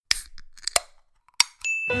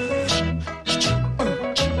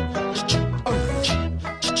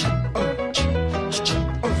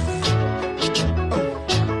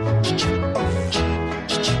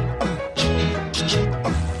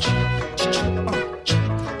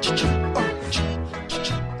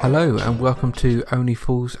Hello and welcome to Only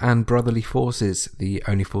Fools and Brotherly Forces, the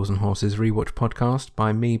Only Fools and Horses rewatch podcast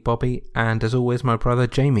by me, Bobby, and as always my brother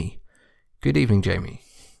Jamie. Good evening, Jamie.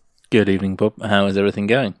 Good evening, Bob. How is everything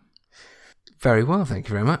going? Very well, thank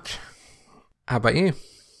you very much. How about you?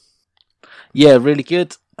 Yeah, really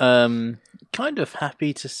good. Kind of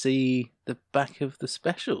happy to see the back of the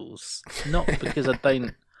specials. Not because I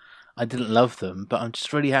didn't love them, but I'm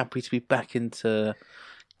just really happy to be back into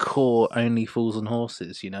core Only Fools and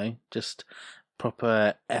Horses, you know? Just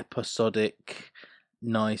proper episodic,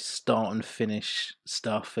 nice start and finish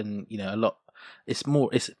stuff, and, you know, it's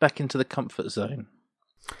back into the comfort zone.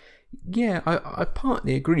 Yeah, I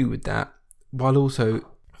partly agree with that, while also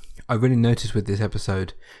I really noticed with this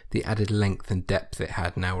episode the added length and depth it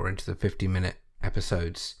had. Now we're into the 50-minute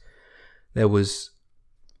episodes. There was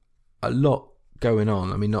a lot going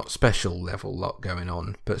on. I mean, not special level lot going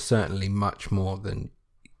on, but certainly much more than,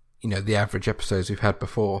 you know, the average episodes we've had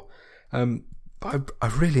before. I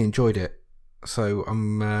really enjoyed it. So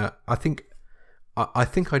I think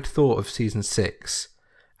I'd thought of season 6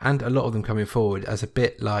 and a lot of them coming forward as a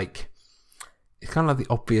bit like, it's kind of like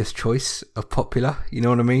the obvious choice of popular, you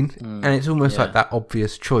know what I mean? And it's almost like that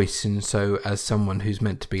obvious choice. And so as someone who's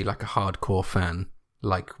meant to be like a hardcore fan,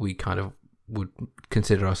 like we kind of would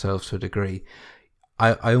consider ourselves to a degree,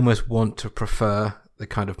 I almost want to prefer the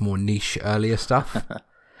kind of more niche earlier stuff.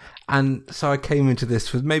 And so I came into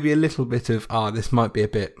this with maybe a little bit of, this might be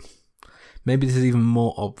maybe this is even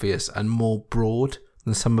more obvious and more broad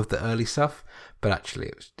than some of the early stuff. But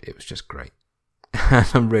actually it was just great. And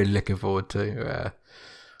I'm really looking forward to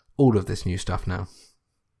all of this new stuff now.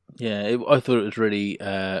 Yeah, I thought it was really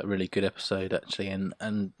good episode, actually,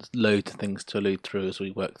 and loads of things to allude through as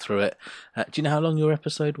we work through it. Do you know how long your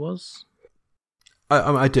episode was?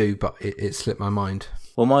 I do, but it slipped my mind.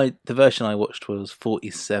 Well, the version I watched was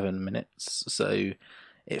 47 minutes, so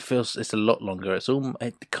it's a lot longer.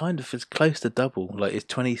 It kind of is close to double. Like, it's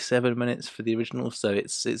 27 minutes for the original, so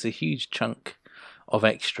it's a huge chunk of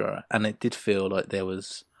extra, and it did feel like there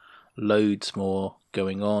was loads more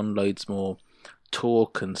going on, loads more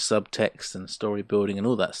talk and subtext and story building and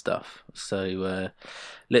all that stuff. So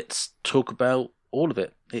let's talk about all of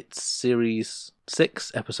it. It's series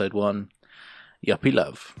 6, episode 1, Yuppie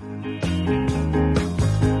Love.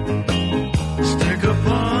 Stick a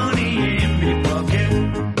bunny in me pocket.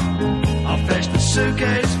 I'll fetch the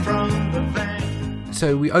suitcase from the van.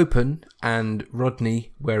 So we open, and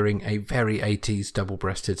Rodney, wearing a very 80s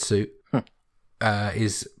double-breasted suit,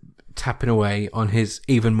 is tapping away on his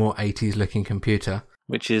even more 80s looking computer.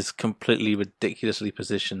 Which is completely ridiculously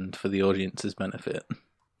positioned for the audience's benefit.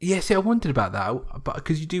 Yeah, see, I wondered about that, but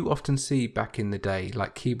because you do often see back in the day,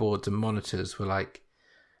 like, keyboards and monitors were like,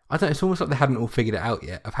 I don't know, it's almost like they hadn't all figured it out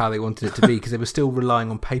yet of how they wanted it to be, because they were still relying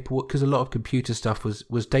on paperwork, because a lot of computer stuff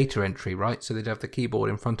was data entry, right? So they'd have the keyboard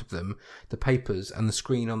in front of them, the papers, and the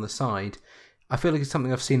screen on the side. I feel like it's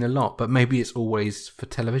something I've seen a lot, but maybe it's always for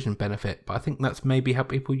television benefit. But I think that's maybe how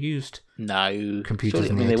people used computers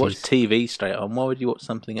in the 80s. They watch TV straight on. Why would you watch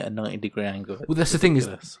something at a 90-degree angle? Well, that's the thing, is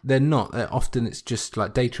they're not. Often it's just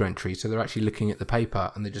like data entry, so they're actually looking at the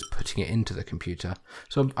paper and they're just putting it into the computer.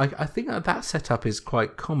 So I think that setup is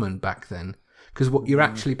quite common back then, because what you're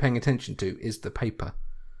actually paying attention to is the paper.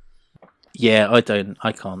 Yeah,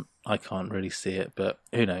 I can't really see it, but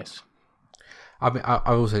who knows? I mean, I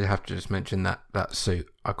also have to just mention that suit.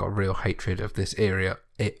 I've got a real hatred of this era,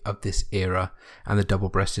 and the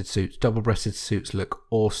double-breasted suits. Double-breasted suits look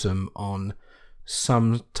awesome on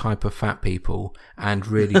some type of fat people, and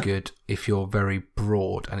really good if you're very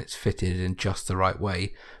broad and it's fitted in just the right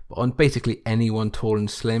way. But on basically anyone tall and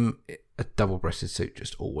slim, a double-breasted suit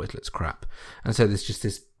just always looks crap. And so there's just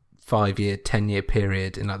this 5-year, 10-year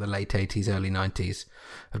period in like the late 80s, early 90s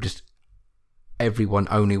of just everyone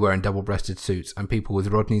only wearing double-breasted suits, and people with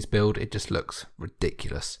Rodney's build, it just looks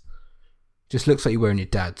ridiculous. Just looks like you're wearing your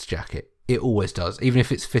dad's jacket. It always does, even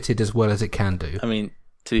if it's fitted as well as it can do. I mean,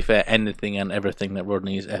 to be fair, anything and everything that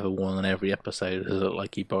Rodney's ever worn in every episode has looked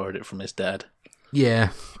like he borrowed it from his dad. Yeah,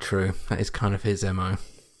 true. That is kind of his MO.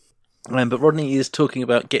 But Rodney is talking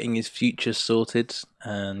about getting his future sorted,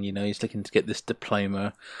 and, you know, he's looking to get this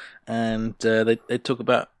diploma, and they talk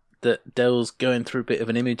about that Del's going through a bit of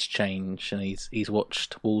an image change, and he's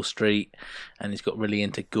watched Wall Street, and he's got really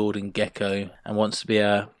into Gordon Gekko and wants to be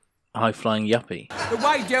a high-flying yuppie. The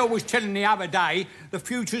way Del was telling the other day, the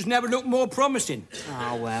future's never looked more promising.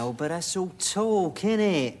 Oh, well, but that's all talk,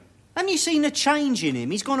 innit? Haven't you seen the change in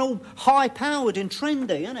him? He's gone all high-powered and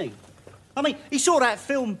trendy, hasn't he? I mean, he saw that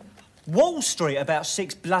film Wall Street about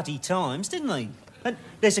 6 bloody times, didn't he? And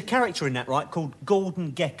there's a character in that, right, called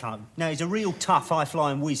Gordon Gekko. Now, he's a real tough,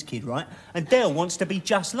 high-flying whiz kid, right? And Del wants to be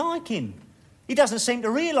just like him. He doesn't seem to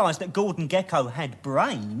realise that Gordon Gekko had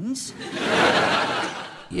brains.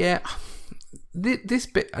 Yeah, this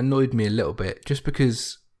bit annoyed me a little bit, just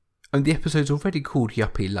because the episode's already called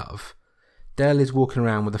Yuppie Love. Del is walking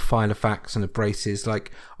around with a file of facts and a braces.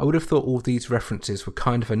 Like, I would have thought all these references were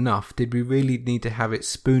kind of enough. Did we really need to have it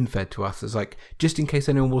spoon-fed to us as, like, just in case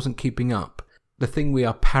anyone wasn't keeping up? The thing we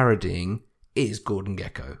are parodying is Gordon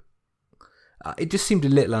Gekko. It just seemed a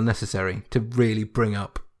little unnecessary to really bring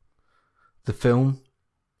up the film.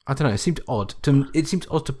 I don't know, it seemed odd. It seemed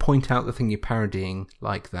odd to point out the thing you're parodying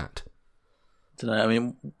like that. I don't know, I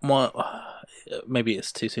mean, maybe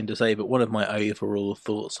it's too soon to say, but one of my overall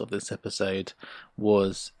thoughts of this episode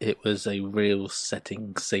was it was a real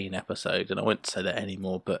setting scene episode, and I won't say that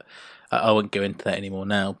anymore, but I won't go into that anymore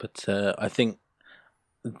now, but I think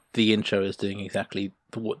the intro is doing exactly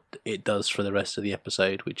what it does for the rest of the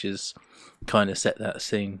episode, which is kind of set that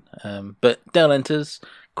scene. But Del enters,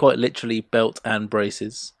 quite literally belt and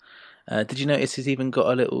braces. Did you notice he's even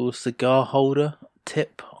got a little cigar holder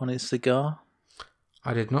tip on his cigar?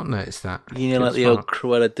 I did not notice that. You know, like the old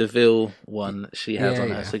Cruella de Vil one she has on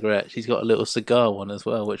her cigarette. She's got a little cigar one as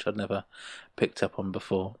well, which I'd never picked up on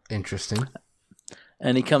before. Interesting.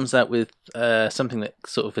 And he comes out with something that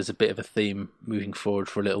sort of is a bit of a theme moving forward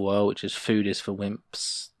for a little while, which is food is for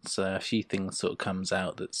wimps. So a few things sort of comes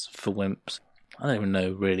out that's for wimps. I don't even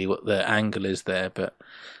know really what the angle is there, but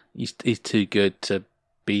he's too good to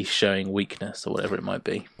be showing weakness or whatever it might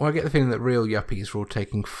be. Well, I get the feeling that real yuppies are all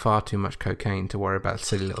taking far too much cocaine to worry about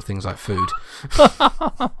silly little things like food.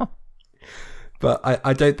 But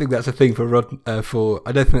I don't think that's a thing I don't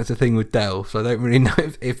think that's a thing with Del, so I don't really know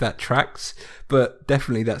if that tracks, but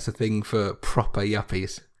definitely that's a thing for proper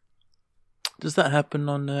yuppies. Does that happen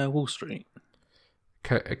on Wall Street?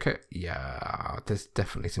 Yeah, there's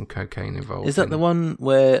definitely some cocaine involved. Is that the one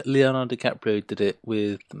where Leonardo DiCaprio did it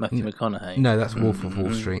with Matthew McConaughey? No, that's Wolf of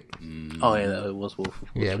Wall Street. Oh yeah, that was Wolf of Wall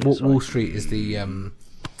Street. Yeah, Wall Street is the...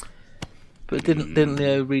 But didn't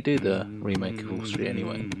Leo redo the remake of Wall Street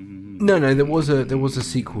anyway? No, there was a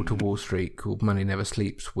sequel to Wall Street called Money Never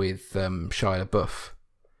Sleeps with Shia LaBeouf,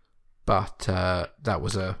 but it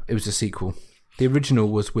was a sequel. The original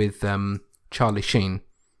was with Charlie Sheen.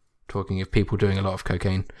 Talking of people doing a lot of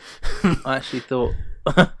cocaine. I actually thought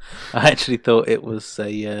it was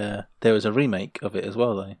there was a remake of it as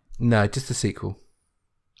well, though. No, just a sequel.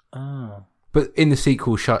 Oh. But in the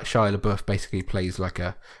sequel, Shia LaBeouf basically plays like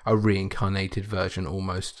a reincarnated version,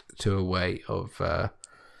 almost, to a way of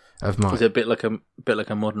Mike. Is it a bit like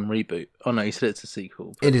a modern reboot? Oh no, you said it's a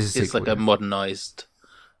sequel. It is a sequel. It's like a modernised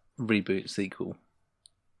reboot sequel.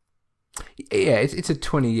 Yeah, it's a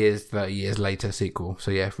 20 years, 30 years later sequel.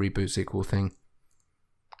 So yeah, reboot sequel thing.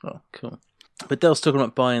 Oh, cool. But Del's talking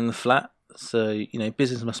about buying the flat, so,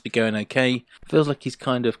 business must be going okay. Feels like he's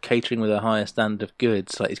kind of catering with a higher standard of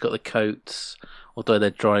goods. Like, he's got the coats, although they're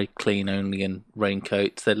dry clean only and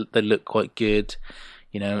raincoats. They look quite good.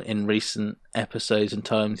 In recent episodes and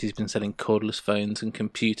times, he's been selling cordless phones and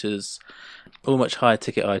computers, all much higher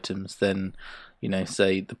ticket items than,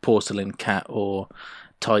 say, the porcelain cat or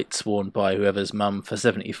tights worn by whoever's mum for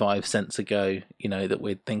 75 cents a go, that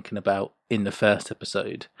we're thinking about in the first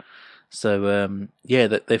episode. So,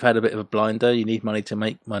 that they've had a bit of a blinder. You need money to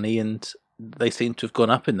make money, and they seem to have gone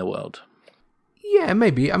up in the world. Yeah,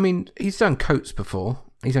 maybe. I mean, he's done coats before.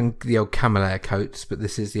 He's done the old camel air coats, but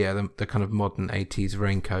this is, the kind of modern 80s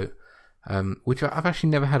raincoat, which I've actually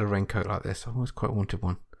never had a raincoat like this. I've always quite wanted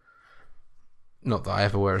one. Not that I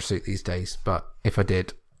ever wear a suit these days, but if I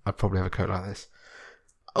did, I'd probably have a coat like this.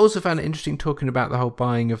 I also found it interesting talking about the whole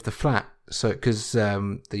buying of the flat. So, because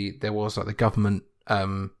there was like the government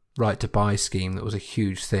right to buy scheme that was a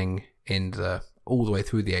huge thing all the way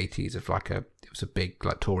through the 80s of it was a big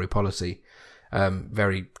like Tory policy.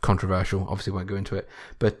 Very controversial. Obviously, won't go into it.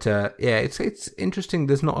 But it's interesting.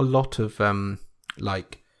 There's not a lot of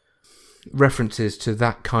references to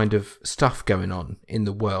that kind of stuff going on in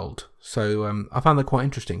the world. So I found that quite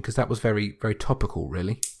interesting because that was very, very topical,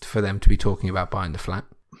 really, for them to be talking about buying the flat.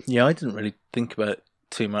 Yeah, I didn't really think about it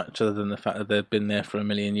too much, other than the fact that they've been there for a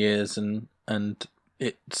million years, and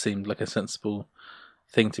it seemed like a sensible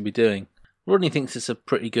thing to be doing. Rodney thinks it's a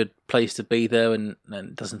pretty good place to be, though, and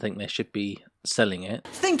doesn't think they should be selling it.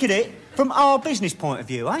 Think of it from our business point of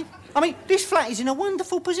view, eh? I mean, this flat is in a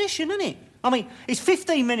wonderful position, isn't it? I mean, it's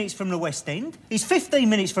 15 minutes from the West End, it's 15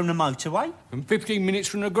 minutes from the motorway. And 15 minutes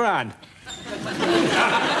from the Grand.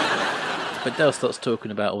 But Del starts talking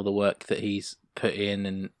about all the work that he's put in,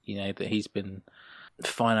 and, that he's been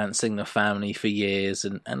financing the family for years,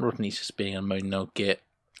 and Rodney's just being a moan old git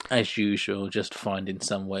as usual, just finding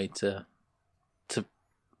some way to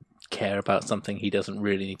care about something he doesn't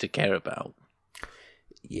really need to care about.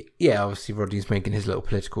 Yeah, obviously Rodney's making his little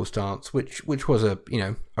political stance, which was a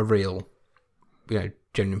real,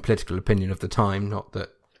 genuine political opinion of the time. Not that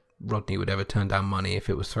Rodney would ever turn down money if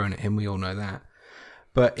it was thrown at him. We all know that.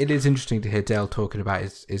 But it is interesting to hear Dale talking about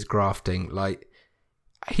his grafting. Like,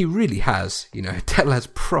 he really has, Dale has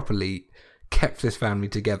properly kept this family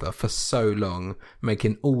together for so long,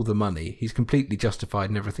 making all the money. He's completely justified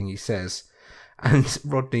in everything he says. And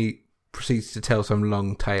Rodney proceeds to tell some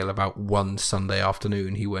long tale about one Sunday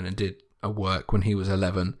afternoon he went and did a work when he was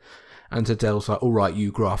 11. And so Dale's like, all right,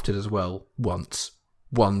 you grafted as well once.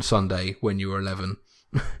 One Sunday when you were 11.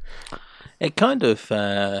 It kind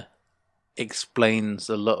of explains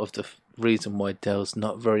a lot of the reason why Dale's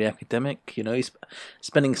not very academic. He's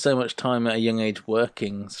spending so much time at a young age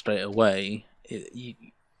working straight away.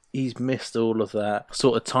 He's missed all of that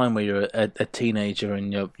sort of time where you're a teenager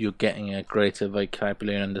and you're getting a greater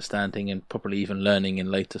vocabulary and understanding, and probably even learning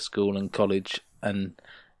in later school and college, and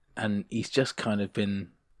he's just kind of been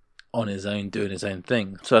on his own doing his own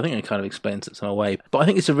thing. So I think it kind of explains it some way. But I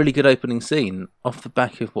think it's a really good opening scene off the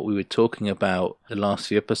back of what we were talking about the last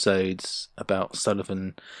few episodes about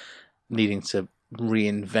Sullivan needing to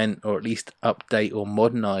reinvent or at least update or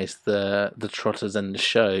modernise the Trotters and the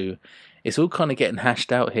show. It's all kind of getting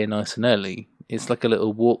hashed out here nice and early. It's like a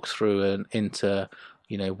little walkthrough and into,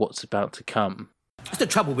 what's about to come. That's the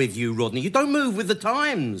trouble with you, Rodney. You don't move with the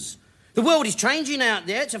times. The world is changing out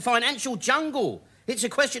there. It's a financial jungle. It's a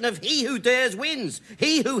question of he who dares wins.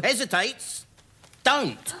 He who hesitates,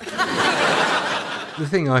 don't. The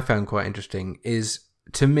thing I found quite interesting is,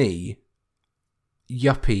 to me,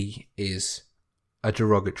 yuppie is a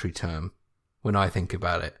derogatory term when I think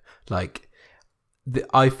about it. Like,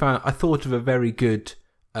 I thought of a very good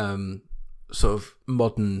sort of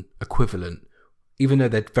modern equivalent, even though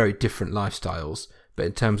they're very different lifestyles. But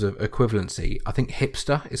in terms of equivalency, I think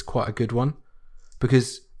hipster is quite a good one,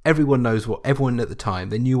 because everyone at the time,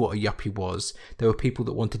 they knew what a yuppie was. There were people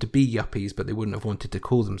that wanted to be yuppies, but they wouldn't have wanted to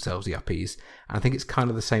call themselves yuppies. And I think it's kind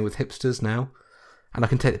of the same with hipsters now. And I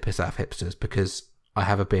can take the piss out of hipsters because I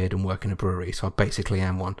have a beard and work in a brewery, so I basically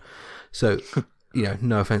am one. So,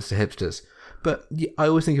 no offense to hipsters. But I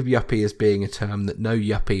always think of yuppie as being a term that no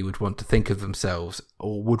yuppie would want to think of themselves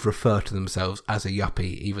or would refer to themselves as a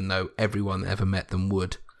yuppie, even though everyone that ever met them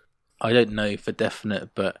would. I don't know for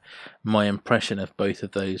definite, but my impression of both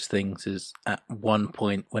of those things is at one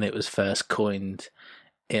point when it was first coined,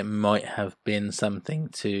 it might have been something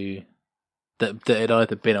that had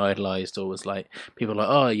either been idolised or was like, people were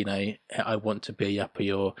like, I want to be a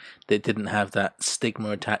yuppie, or they didn't have that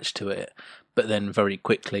stigma attached to it, but then very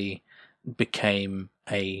quickly became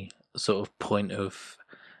a sort of point of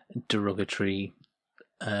derogatory,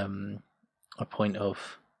 a point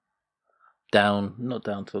of not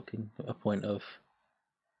down talking, a point of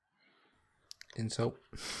insult.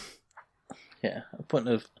 Yeah, a point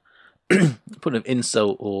of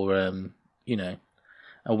insult, or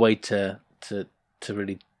a way to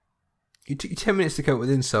really. You took 10 minutes to come up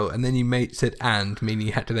with insult, and then you said "and," meaning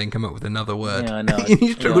you had to then come up with another word. Yeah, I know.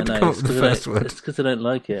 You struggled to come up with the first word. It's because I don't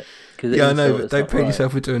like it. Yeah, I know, but don't paint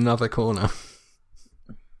yourself into another corner.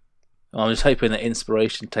 I'm just hoping that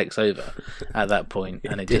inspiration takes over at that point,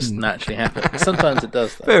 and it just naturally happens. Sometimes it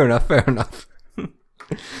does, though. Fair enough.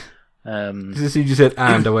 As soon as you said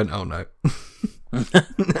 "and," I went, "Oh no."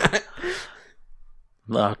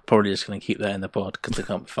 Well, I'm probably just going to keep that in the pod because I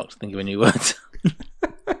can't be fucked to think of a new word.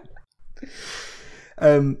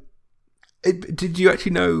 Did you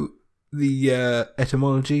actually know the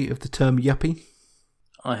etymology of the term yuppie?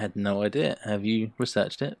 I had no idea. Have you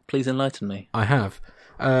researched it? Please enlighten me. I have.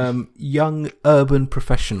 Young urban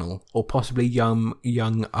professional, or possibly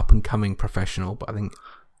young up and coming professional, but I think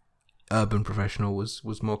urban professional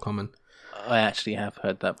was more common. I actually have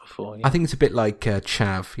heard that before. Yeah. I think it's a bit like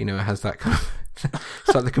chav. It has that kind of.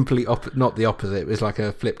 It's like the complete not the opposite. It was like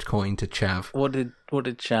a flipped coin to chav. What did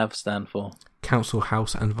chav stand for? Council,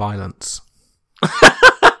 House, and Violence.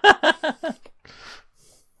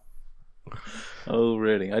 Oh,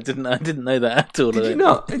 really? I didn't know that at all. Did you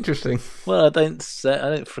not? Interesting. Well, I don't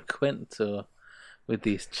frequent with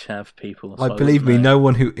these chav people. So believe me, no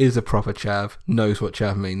one who is a proper chav knows what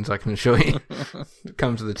chav means. I can assure you. It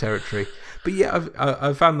comes to the territory. But yeah,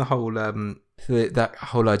 I found the whole that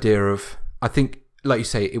whole idea of, I think, like you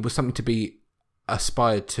say, it was something to be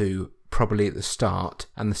aspired to probably at the start,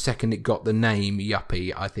 and the second it got the name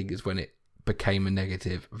yuppie, I think is when it became a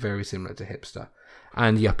negative, very similar to hipster.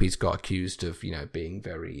 And yuppies got accused of, being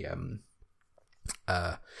very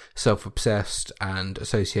self-obsessed and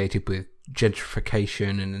associated with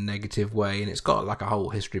gentrification in a negative way, and it's got like a whole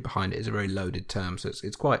history behind it. It's a very loaded term, so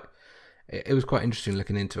it was quite interesting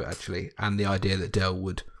looking into it actually, and the idea that Del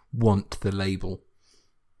would want the label.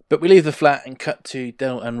 But we leave the flat and cut to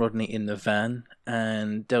Del and Rodney in the van,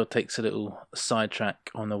 and Del takes a little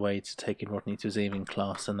sidetrack on the way to taking Rodney to his evening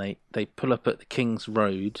class, and they pull up at the King's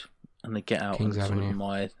Road, and they get out King's and sort of Avenue.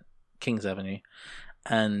 admire King's Avenue,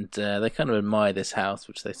 and they kind of admire this house,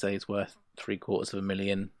 which they say is worth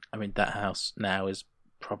 $750,000. I mean, that house now is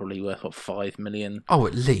probably worth, what, $5 million? Oh,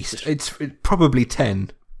 at least. It's probably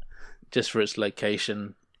 10. Just for its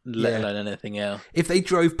location, let alone anything else. If they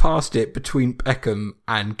drove past it between Peckham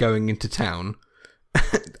and going into town,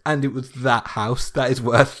 and it was that house, that is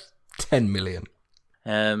worth 10 million.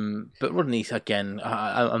 But Rodney, again,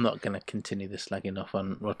 I'm not going to continue this slagging off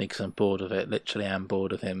on Rodney because I'm bored of it. Literally, I'm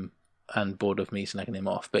bored of him and bored of me slagging him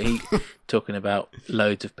off. But he talking about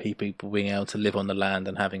loads of people being able to live on the land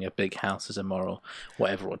and having a big house as immoral,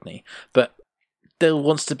 whatever, Rodney. But Del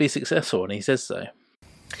wants to be successful, and he says so.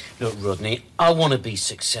 Look, Rodney, I want to be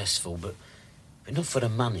successful, but not for the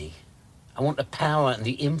money. I want the power and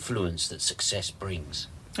the influence that success brings.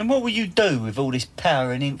 And what will you do with all this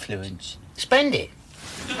power and influence? Spend it.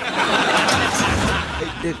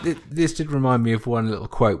 This did remind me of one little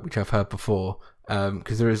quote which I've heard before,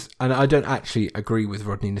 because there is, and I don't actually agree with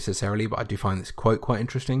Rodney necessarily, but I do find this quote quite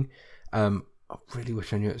interesting. I really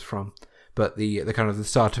wish I knew it's from, but the kind of the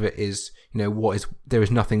start of it is, there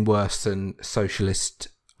is nothing worse than socialist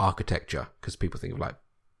architecture, because people think of like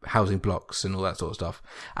housing blocks and all that sort of stuff,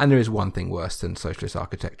 and there is one thing worse than socialist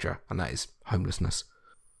architecture, and that is homelessness.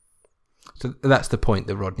 So that's the point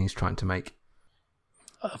that Rodney's trying to make.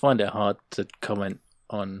 I find it hard to comment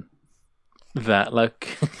on that.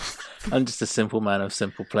 Like, I'm just a simple man of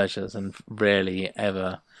simple pleasures and rarely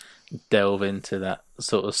ever delve into that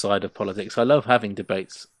sort of side of politics. I love having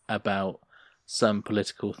debates about some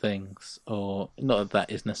political things, or not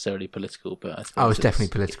that is necessarily political, but I suppose it's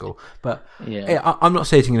definitely political. But yeah, I'm not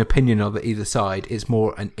stating an opinion of either side. It's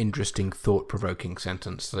more an interesting, thought-provoking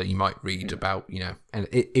sentence that you might read about, and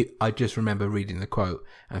I just remember reading the quote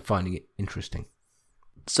and finding it interesting.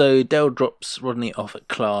 So Del drops Rodney off at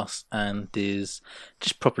class and is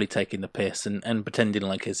just properly taking the piss and pretending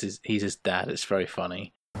like he's his dad. It's very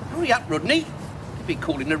funny. Hurry up, Rodney. You'll be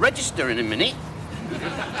calling the register in a minute.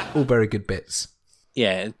 All very good bits.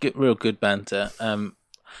 Yeah, real good banter.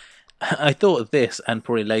 I thought of this, and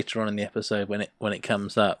probably later on in the episode when it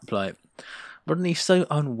comes up, like, Rodney's so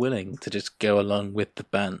unwilling to just go along with the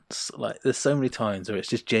bants. Like, there's so many times where it's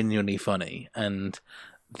just genuinely funny, and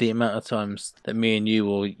the amount of times that me and you,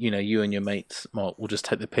 or you and your mates, Mark, will just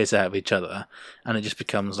take the piss out of each other, and it just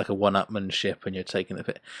becomes like a one-upmanship, and you're taking the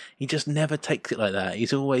piss. He just never takes it like that.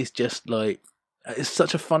 He's always just like, it's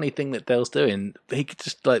such a funny thing that Del's doing. He could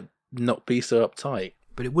just like not be so uptight.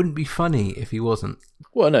 But it wouldn't be funny if he wasn't.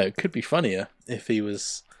 Well, no, it could be funnier if he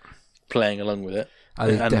was playing along with it. I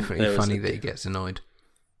think it's definitely funny that he gets annoyed.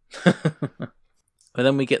 And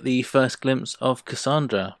then we get the first glimpse of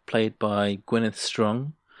Cassandra, played by Gwyneth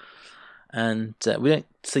Strong. And we don't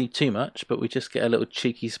see too much, but we just get a little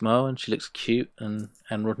cheeky smile, and she looks cute, and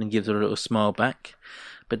Rodney gives her a little smile back.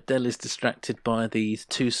 But Del is distracted by these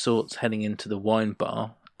two sorts heading into the wine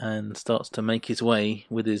bar and starts to make his way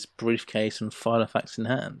with his briefcase and Filofax in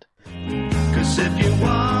hand. 'Cause if you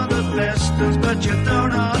are the besters, but you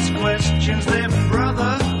don't ask questions, then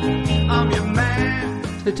brother, I'm your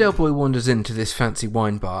man. The Del Boy wanders into this fancy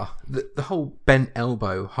wine bar. The whole bent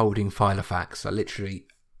elbow holding Filofax, are literally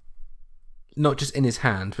not just in his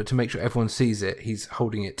hand, but to make sure everyone sees it, he's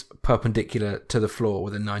holding it perpendicular to the floor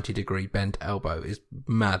with a 90-degree bent elbow. Is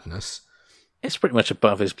madness. It's pretty much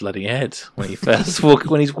above his bloody head when he first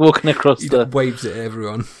when he's walking across He the. waves it at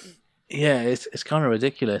everyone. Yeah, it's kind of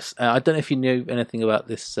ridiculous. I don't know if you knew anything about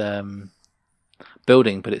this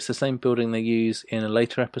building, but it's the same building they use in a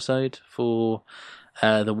later episode for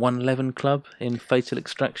the 111 Club in Fatal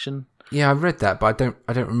Extraction. Yeah, I read that, but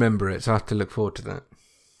I don't remember it, so I have to look forward to that.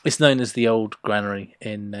 It's known as the Old Granary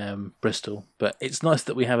in Bristol, but it's nice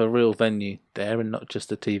that we have a real venue there and not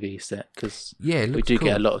just a TV set, because Yeah, we do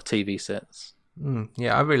get a lot of TV sets.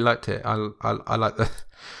 Yeah, I really liked it. I like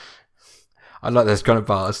I like those kind of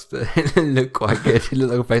bars. They look quite good. It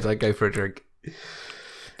look like a place I'd go for a drink.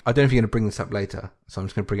 I don't know if you're going to bring this up later, so I'm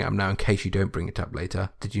just going to bring it up now in case you don't bring it up later.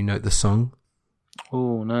 Did you note the song?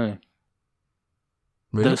 Oh no!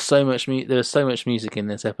 Really? There was so much music in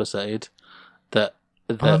this episode that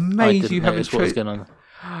amazed I didn't you haven't notice what was going on.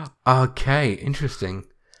 Okay, interesting.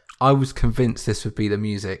 I was convinced this would be the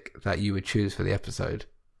music that you would choose for the episode.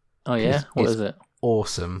 Oh yeah, what is it?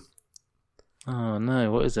 Awesome. Oh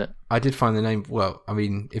no, what is it? I did find the name. Well, I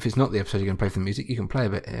mean, if it's not the episode you're going to play for the music, you can play a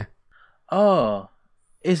bit here. Oh,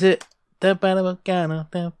 is it something like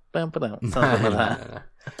that? No.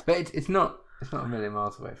 But it's not a million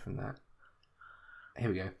miles away from that. Here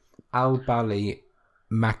we go. Al Bali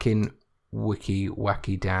Makin Wiki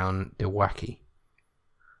Wacky Down the Wacky.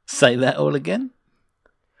 Say that all again.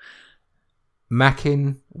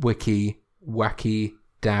 Makin Wiki Wacky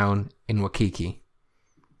Down in Wakiki.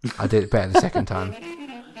 I did it better the second time.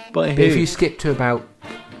 By But who? if you skip to about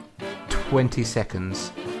 20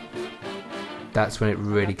 seconds, that's when it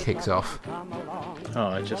really kicks off. Oh,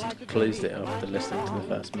 I just closed it after listening to the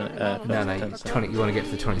first minute. No, 10 seconds. you want to get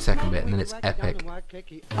to the 20-second bit, and then it's epic.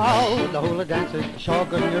 Oh, the hula dancers, sure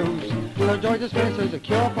good news. The joy dispensers, a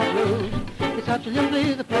cure for blues. It's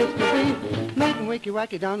absolutely the place to be. Making wiki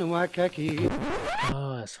wacky down in Waikiki.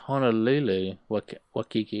 Oh, it's Honolulu,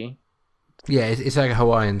 Wakiki. Yeah, it's like a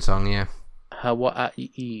Hawaiian song, yeah.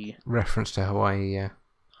 Hawaii. Reference to Hawaii, yeah.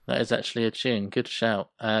 That is actually a tune. Good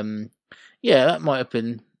shout. Yeah, that might have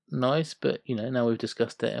been nice, but now we've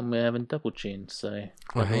discussed it and we're having double tunes, so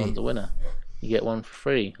Well, hey. everyone's a winner. You get one for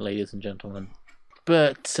free, ladies and gentlemen.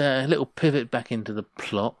 But a little pivot back into the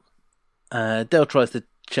plot. Dale tries to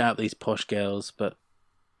chat up these posh girls, but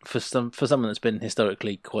for someone that's been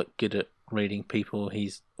historically quite good at reading people,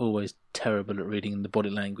 he's always terrible at reading the body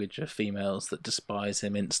language of females that despise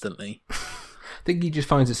him instantly. I think he just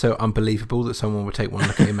finds it so unbelievable that someone would take one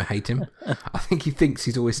look at him and hate him. I think he thinks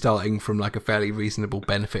he's always starting from like a fairly reasonable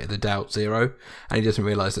benefit of the doubt 0, and he doesn't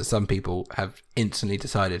realise that some people have instantly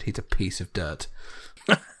decided he's a piece of dirt.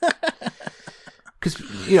 Because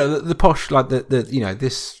the posh, like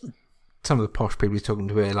this, some of the posh people he's talking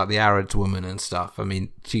to here, like the Arabs woman and stuff. I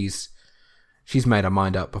mean, she's made her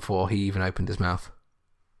mind up before he even opened his mouth.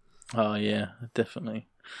 Oh yeah, definitely.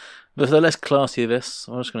 But for the less classy of this,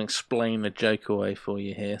 I'm just going to explain the joke away for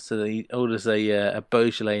you here. So he orders a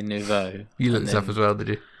Beaujolais Nouveau. You looked this up as well, did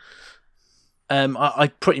you?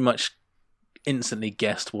 I pretty much instantly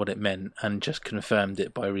guessed what it meant and just confirmed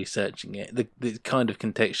it by researching it. The kind of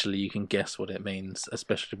contextually you can guess what it means,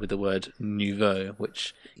 especially with the word nouveau,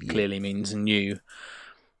 which clearly means new.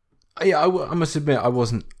 Yeah, I must admit I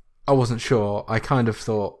wasn't sure. I kind of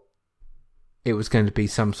thought it was going to be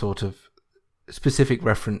some sort of specific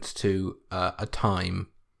reference to a time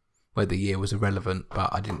where the year was irrelevant, but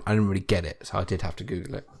I didn't really get it, so I did have to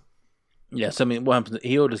Google it. Yeah, so I mean, what happens?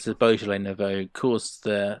 He orders the Beaujolais Nouveau, calls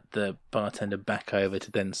the bartender back over to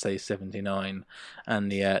then say 79, and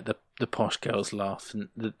the posh girls laugh. And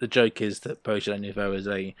the joke is that Beaujolais Nouveau is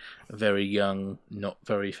a very young, not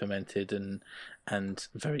very fermented, and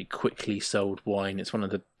very quickly sold wine. It's one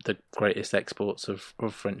of the greatest exports of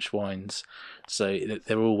French wines. So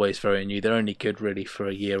they're always very new. They're only good really for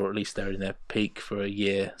a year, or at least they're in their peak for a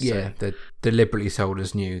year. Yeah, so. they're deliberately sold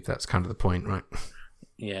as new. That's kind of the point, right?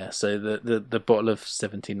 Yeah, so the bottle of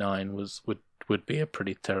 79 would be a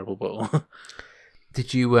pretty terrible bottle.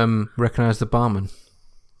 Did you recognise the barman?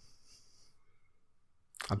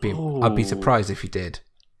 I'd be surprised if you did.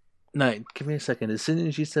 No, give me a second. As soon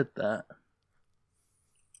as you said that,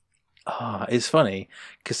 it's funny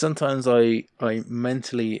because sometimes I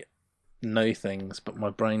mentally know things, but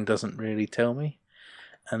my brain doesn't really tell me.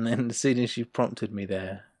 And then as soon as you prompted me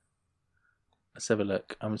there, let's have a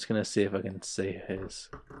look. I'm just going to see if I can see his.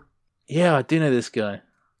 Yeah, I do know this guy.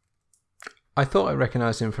 I thought I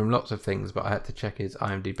recognised him from lots of things, but I had to check his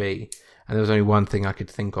IMDb, and there was only one thing I could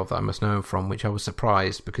think of that I must know him from, which I was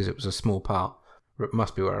surprised because it was a small part. It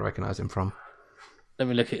must be where I recognise him from. Let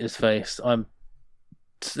me look at his face.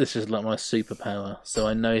 This is like my superpower. So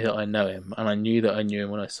I know that I know him, and I knew that I knew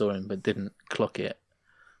him when I saw him, but didn't clock it.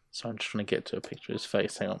 So I'm just trying to get to a picture of his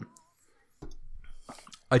face. Hang on.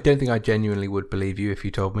 I don't think I genuinely would believe you if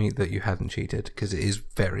you told me that you hadn't cheated, because it is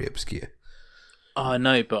very obscure. Oh,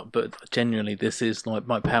 no, but genuinely, this is like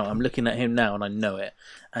my power. I'm looking at him now and I know it.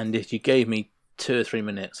 And if you gave me 2 or 3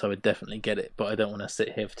 minutes, I would definitely get it. But I don't want to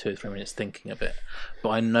sit here for 2 or 3 minutes thinking of it. But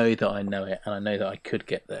I know that I know it, and I know that I could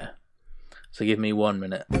get there. So give me 1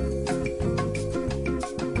 minute. I'm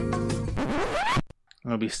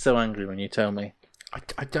going to be so angry when you tell me.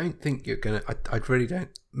 I don't think you're gonna. I really don't.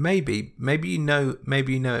 Maybe you know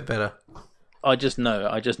it better. I just know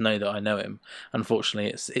that I know him. Unfortunately,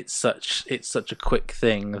 it's such a quick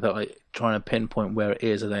thing that I trying to pinpoint where it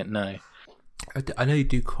is. I don't know. I know you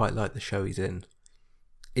do quite like the show he's in.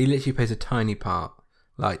 He literally plays a tiny part,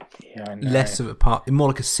 like I know. less of a part, more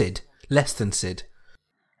like a Sid, less than Sid.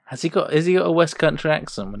 Has he got a West Country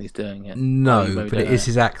accent when he's doing it? No, but it is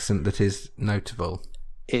his accent that is notable.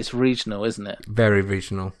 It's regional, isn't it? Very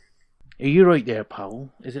regional. Are you right there,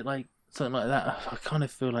 Paul? Is it like something like that. I kind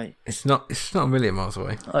of feel like It's not a million miles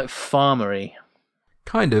away. farmery.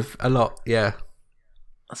 Kind of, a lot, yeah.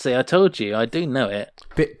 See, I told you, I do know it.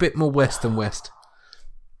 Bit more west than west.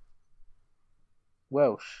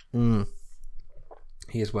 Welsh.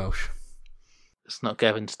 He is Welsh. It's not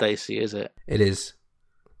Gavin Stacey, is it? It is.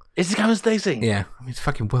 Is it Gavin Stacey? Yeah, I mean, it's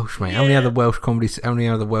fucking Welsh, mate. How many other Welsh comedies, how many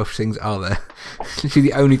other Welsh things are there? It's literally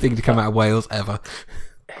the only thing to come out of Wales ever.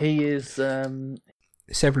 He is.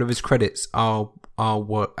 Several of his credits are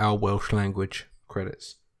Welsh language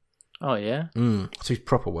credits. Oh yeah. So he's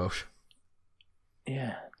proper Welsh.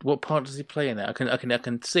 Yeah. What part does he play in it? I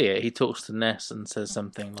can see it. He talks to Ness and says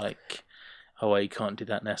something like, "Oh, well, you can't do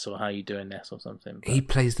that, Ness," or "How you doing, Ness," or something. But... He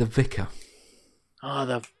plays the vicar. Oh,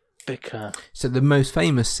 the vicar. So the most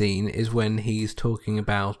famous scene is when he's talking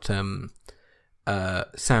about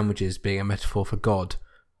sandwiches being a metaphor for God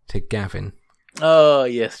to Gavin. Oh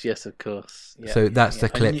yes, of course. Yeah, so that's yeah. the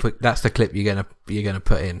clip. That's the clip you're gonna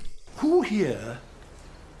put in. Who here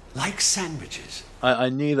likes sandwiches? I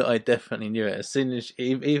knew that. I definitely knew it as soon as,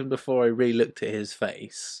 even before I re-looked at his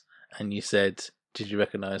face, and you said, "Did you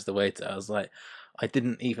recognise the waiter?" I was like, I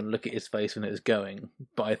didn't even look at his face when it was going,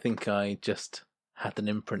 but I think I just had an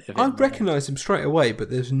imprint of him. I recognise him straight away, but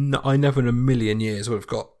I never in a million years would have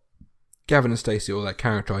got Gavin and Stacey or that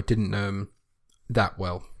character. I didn't know him that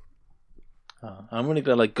well. Oh, I'm really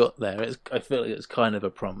glad I got there. I feel like it was kind of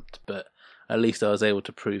a prompt, but at least I was able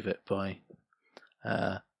to prove it by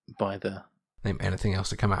the. Name anything else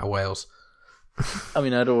to come out of Wales. I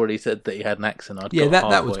mean, I'd already said that he had an accent.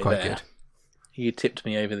 That was quite good. You tipped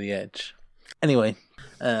me over the edge. Anyway,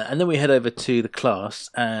 and then we head over to the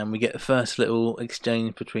class, and we get the first little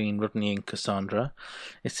exchange between Rodney and Cassandra.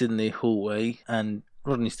 It's in the hallway, and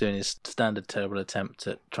Rodney's doing his standard terrible attempt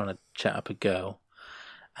at trying to chat up a girl.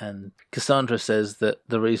 And Cassandra says that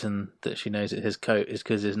the reason that she knows it's his coat is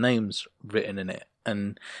because his name's written in it.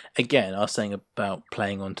 And again, I was saying about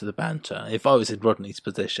playing onto the banter. If I was in Rodney's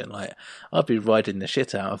position, like, I'd be riding the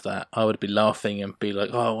shit out of that. I would be laughing and be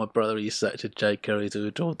like, "Oh, my brother, he's such a joker. He's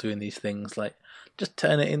all doing these things." Like, just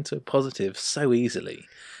turn it into a positive so easily.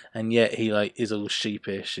 And yet he is all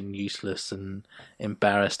sheepish and useless and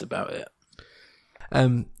embarrassed about it.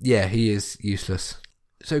 Yeah, he is useless.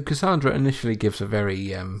 So Cassandra initially gives a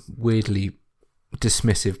very weirdly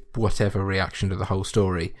dismissive whatever reaction to the whole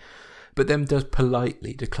story, but then does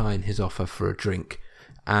politely decline his offer for a drink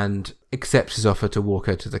and accepts his offer to walk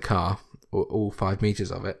her to the car, or all 5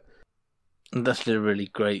 meters of it. And that's a really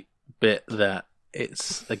great bit that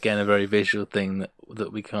it's, again, a very visual thing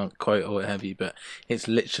that we can't quote or what have you, but it's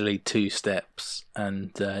literally 2 steps,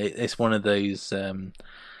 and it's one of those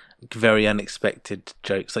very unexpected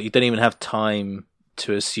jokes. Like, you don't even have time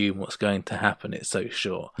to assume what's going to happen. It's so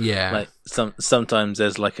short. Yeah. Like sometimes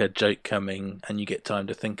there's like a joke coming and you get time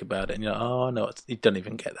to think about it and you're like, oh no, you don't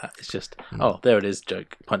even get that. It's just, oh, there it is,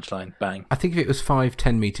 joke, punchline, bang. I think if it was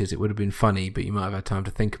 5-10 meters, it would have been funny, but you might have had time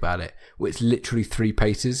to think about it. Well, it's literally 3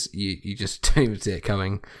 paces. You just don't even see it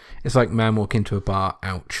coming. It's like man walk into a bar,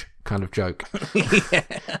 ouch, kind of joke. Yeah.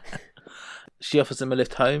 She offers him a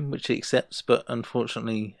lift home, which he accepts, but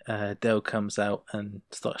unfortunately Dale comes out and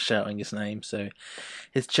starts shouting his name, so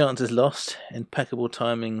his chance is lost. Impeccable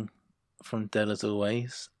timing from Dale as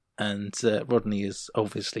always, and Rodney is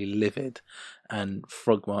obviously livid and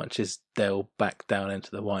frog marches Dale back down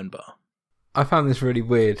into the wine bar. I found this really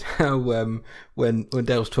weird, how when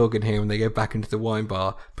Dale's talking here and they go back into the wine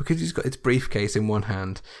bar, because he's got his briefcase in one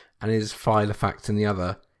hand and his file of facts in the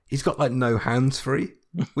other, he's got like no hands free.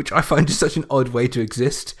 Which I find is such an odd way to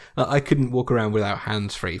exist. I couldn't walk around without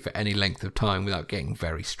hands free for any length of time without getting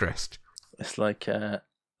very stressed. It's like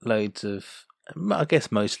loads of, I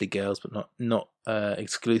guess mostly girls, but not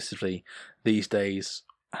exclusively these days,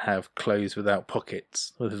 have clothes without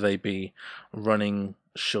pockets, whether they be running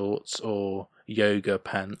shorts or yoga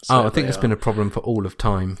pants. Oh, I think it's been a problem for all of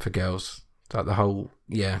time for girls. Like the whole,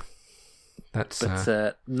 yeah. That's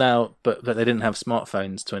now, but they didn't have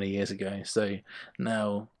smartphones 20 years ago, so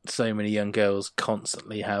now so many young girls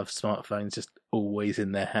constantly have smartphones just always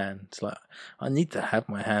in their hands. Like, I need to have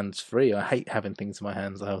my hands free. I hate having things in my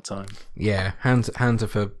hands the whole time. Yeah, hands are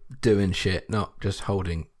for doing shit, not just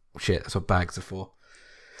holding shit. That's what bags are for.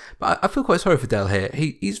 But I feel quite sorry for Dale here.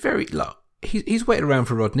 He's very he's waiting around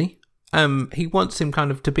for Rodney. He wants him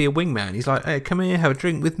kind of to be a wingman. He's like, "Hey, come here, have a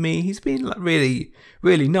drink with me." He's been like really,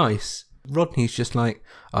 really nice. Rodney's just like,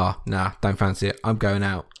 "Oh, nah, don't fancy it. I'm going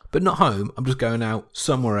out. But not home. I'm just going out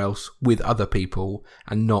somewhere else with other people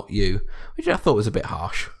and not you." Which I thought was a bit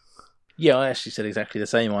harsh. Yeah, I actually said exactly the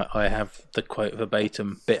same. I have the quote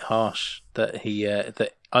verbatim, bit harsh, that he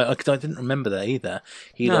that I didn't remember that either.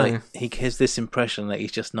 He has this impression that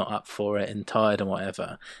he's just not up for it and tired and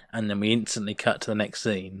whatever, and then we instantly cut to the next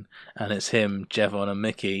scene, and it's him, Jevon, and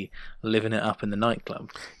Mickey living it up in the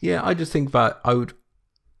nightclub. Yeah, I just think that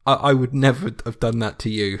I would never have done that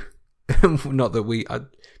to you. Not that I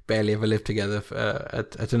barely ever lived together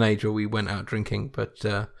at an age where we went out drinking, but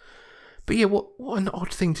yeah, what an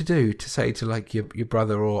odd thing to do, to say to like your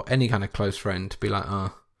brother or any kind of close friend, to be like,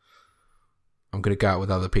 I'm going to go out with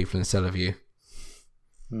other people instead of you.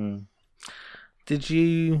 Did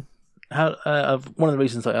you? One of the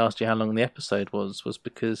reasons I asked you how long the episode was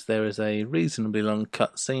because there is a reasonably long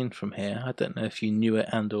cut scene from here. I don't know if you knew it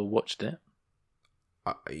and or watched it.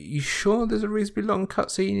 Are you sure there's a reasonably long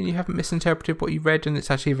cutscene and you haven't misinterpreted what you read and it's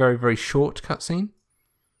actually a very, very short cutscene?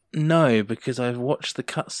 No, because I've watched the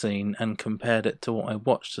cutscene and compared it to what I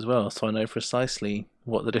watched as well, so I know precisely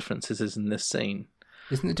what the differences is in this scene.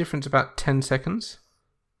 Isn't the difference about 10 seconds?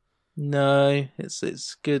 No,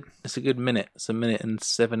 it's good. It's a good minute. It's a minute and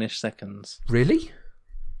 7-ish seconds. Really? Do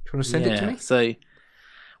you want to send it to me? So,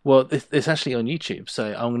 well, it's actually on YouTube, so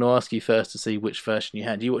I'm going to ask you first to see which version you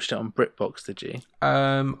had. You watched it on BritBox, did you?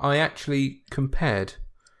 I actually compared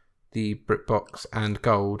the BritBox and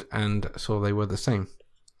Gold and saw they were the same.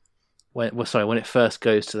 When it first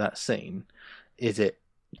goes to that scene, is it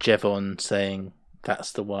Jevon saying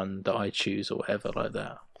that's the one that I choose or whatever like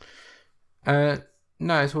that?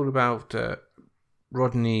 No, it's all about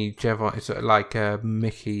Rodney, Jevon. It's like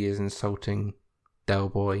Mickey is insulting Del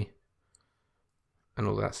Boy and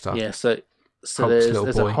all that stuff. Yeah, so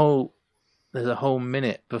there's a whole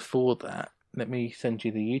minute before that. Let me send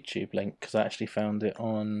you the YouTube link because I actually found it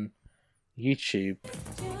on YouTube.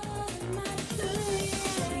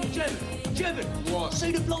 Jevon, what?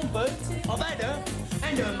 See the blonde bird? I've had her.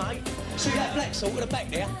 And her mate. See that black salt at the back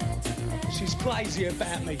there? She's crazy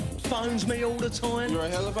about me. Phones me all the time. You're a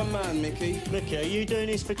hell of a man, Mickey. Mickey, are you doing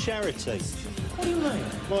this for charity? What do you mean?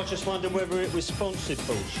 Well, I just wondered whether it was sponsored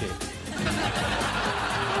bullshit.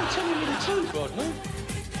 Oh, tell me the truth, Rodney.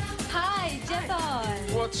 Hi,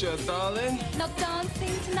 Jevon. What's your darling? Not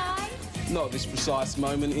dancing tonight? Not this precise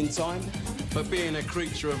moment in time, but being a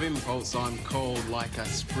creature of impulse, I'm cold like a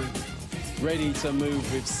spring. Ready to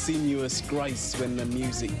move with sinuous grace when the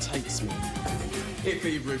music takes me. If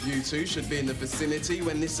either of you two should be in the vicinity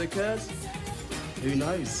when this occurs, who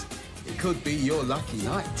knows? It could be your lucky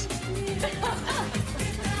night.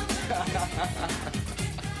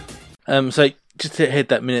 So just to hit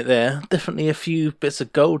that minute there, definitely a few bits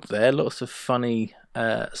of gold there. Lots of funny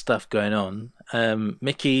stuff going on.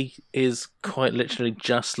 Mickey is quite literally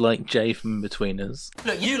just like Jay from Betweeners.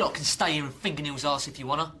 Look, you lot can stay here and fingernails arse if you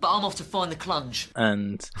wanna, but I'm off to find the clunge.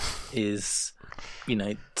 And is,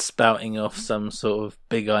 spouting off some sort of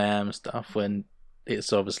big I am stuff when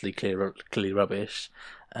it's obviously clearly rubbish.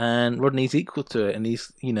 And Rodney's equal to it, and he's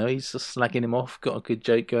just slagging him off, got a good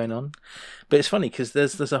joke going on. But it's funny because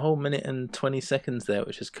there's a whole minute and 20 seconds there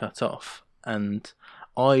which is cut off, and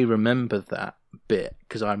I remember that bit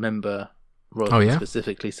because I remember Rodney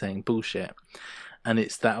specifically saying bullshit, and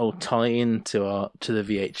it's that old tie-in to the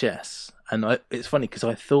VHS. And it's funny because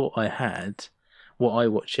I thought I had what I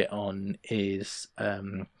watch it on is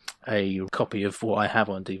a copy of what I have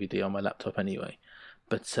on DVD on my laptop anyway.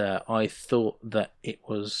 But I thought that it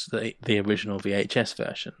was the original VHS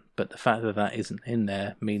version. But the fact that that isn't in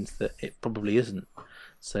there means that it probably isn't.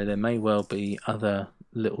 So there may well be other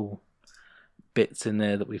little bits in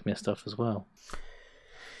there that we've missed off as well.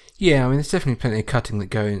 Yeah, I mean, there's definitely plenty of cutting that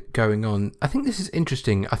going on. I think this is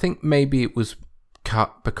interesting. I think maybe it was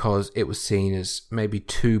cut because it was seen as maybe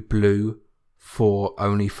too blue for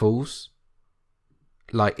Only Fools.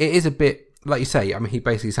 Like, it is a bit... Like you say, I mean, he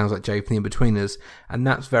basically sounds like Jay from The Inbetweeners, and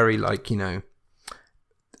that's very,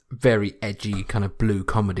 very edgy kind of blue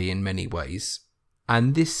comedy in many ways.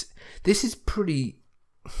 And this is pretty,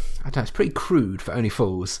 I don't know, it's pretty crude for Only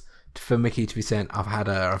Fools, for Mickey to be saying, I've had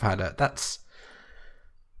her. That's...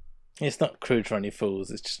 It's not crude for Only Fools,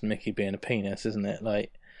 it's just Mickey being a penis, isn't it?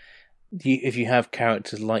 Like, if you have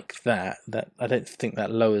characters like that I don't think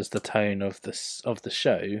that lowers the tone of the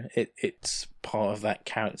show. It's part of that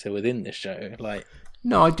character within the show. Like,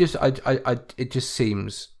 no, it just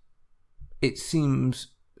seems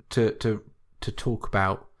to talk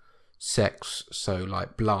about sex so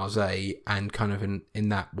like blasé and kind of in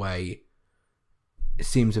that way. It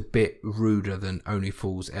seems a bit ruder than Only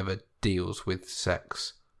Fools ever deals with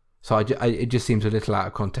sex. So it just seems a little out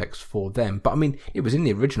of context for them. But I mean, it was in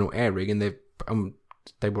the original airing, and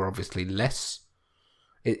they were obviously less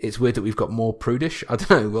it's weird that we've got more prudish. I don't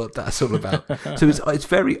know what that's all about. So it's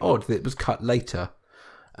very odd that it was cut later.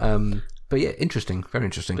 But yeah, interesting, very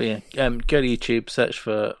interesting. But yeah, go to YouTube, search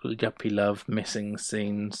for Yuppie Love missing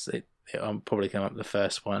scenes. It'll probably come up the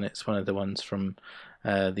first one. It's one of the ones from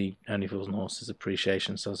the Only Fools and Horses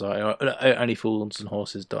Appreciation Society, or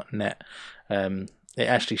onlyfoolsandhorses.net. It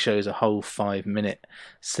actually shows a whole 5-minute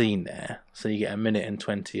scene there. So you get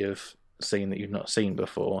 1:20 of scene that you've not seen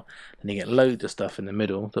before, and you get loads of stuff in the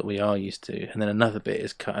middle that we are used to, and then another bit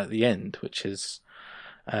is cut at the end, which is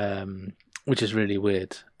really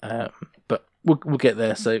weird. But we'll get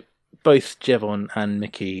there. So both Jevon and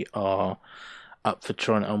Mickey are up for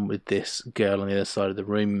trying it on with this girl on the other side of the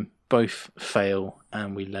room. Both fail,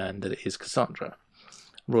 and we learn that it is Cassandra.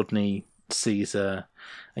 Rodney sees a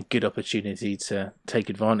good opportunity to take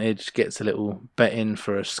advantage, gets a little bet in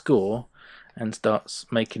for a score, and starts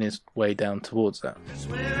making his way down towards her.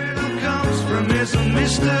 Where it all comes from is a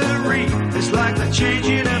mystery. It's like the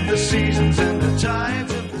changing of the seasons and the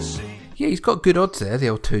tides of the sea. Yeah, he's got good odds there, the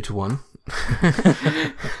old 2-1.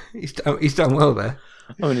 He's done well there.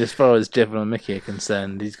 I mean, as far as Jevon and Mickey are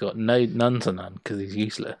concerned, he's got none to none because he's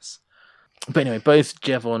useless. But anyway, both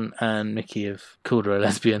Jevon and Mickey have called her a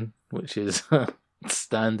lesbian, which is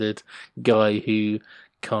standard guy who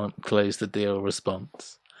can't close the deal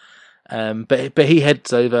response. But he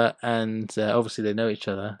heads over, and obviously they know each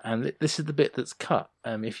other. And this is the bit that's cut.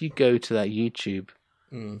 If you go to that YouTube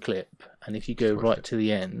clip, and if you go right to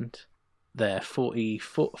the end, there,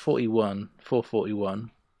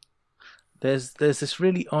 441. There's this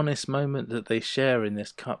really honest moment that they share in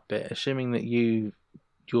this cut bit, assuming that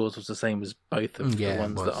yours was the same as both of the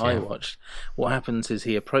ones that I watched. What happens is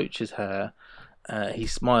he approaches her, he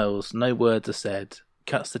smiles, no words are said,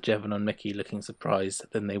 cuts to Jevon and Mickey looking surprised,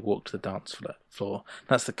 then they walk to the dance floor.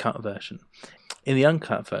 That's the cut version. In the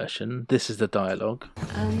uncut version, this is the dialogue.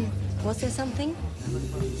 Was there something?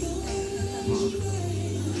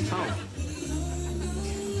 Oh.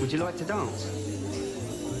 Would you like to dance?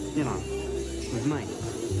 You know, with me?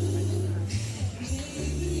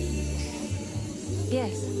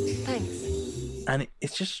 Yes, thanks. And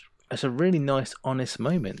it's a really nice, honest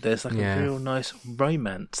moment. There's like a real nice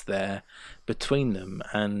romance there between them,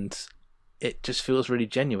 and it just feels really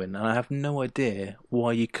genuine. And I have no idea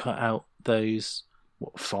why you cut out those,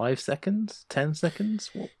 5 seconds? 10 seconds?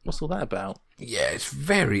 What's all that about? Yeah, it's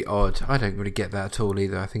very odd. I don't really get that at all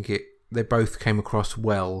either. I think they both came across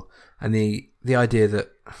well, and the idea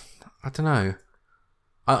that, I don't know.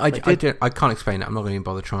 I can't explain it. I'm not going to even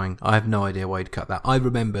bother trying. I have no idea why you'd cut that. I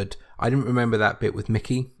didn't remember that bit with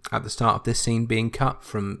Mickey at the start of this scene being cut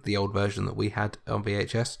from the old version that we had on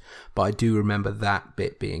VHS, but I do remember that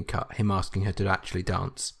bit being cut, him asking her to actually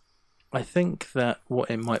dance. I think that what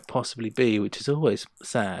it might possibly be, which is always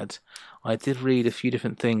sad, I did read a few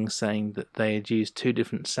different things saying that they had used 2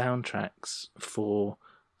 different soundtracks for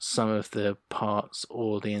some of the parts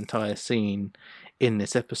or the entire scene in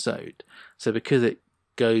this episode. So because it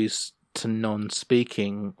goes to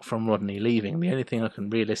non-speaking from Rodney leaving, the only thing I can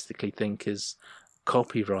realistically think is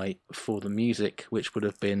copyright for the music, which would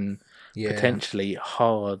have been potentially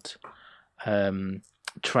hard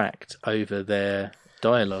tracked over their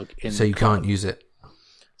dialogue. So you can't use it.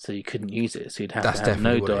 So you couldn't use it. So you'd have to have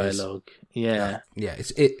no dialogue. Yeah. Yeah.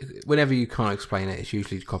 It's whenever you can't explain it, it's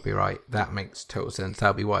usually copyright. That makes total sense.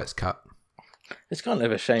 That'll be why it's cut. It's kind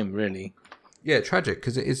of a shame, really. Yeah, tragic,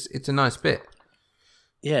 because it's a nice bit.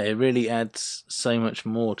 Yeah, it really adds so much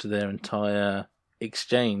more to their entire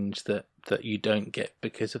exchange that you don't get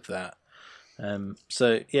because of that.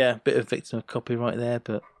 So yeah, a bit of victim of copyright there,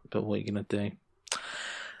 but what are you going to do?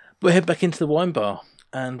 We'll head back into the wine bar,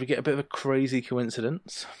 and we get a bit of a crazy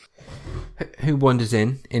coincidence. Who wanders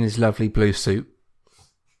in his lovely blue suit,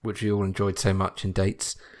 which we all enjoyed so much in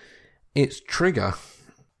Dates? It's Trigger,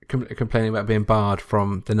 complaining about being barred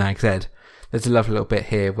from the Nag's Head. There's a lovely little bit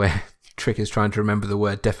here where Trigger's trying to remember the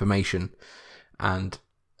word defamation, and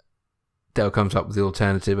Dale comes up with the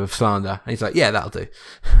alternative of slander, and he's like, yeah, that'll do.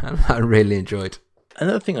 And I really enjoyed.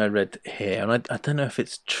 Another thing I read here, and I don't know if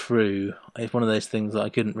it's true, it's one of those things that I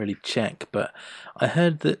couldn't really check, but I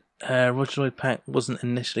heard that Roger Lloyd Pack wasn't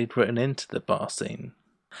initially written into the bar scene,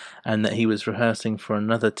 and that he was rehearsing for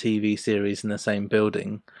another TV series in the same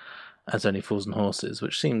building as Only Fools and Horses,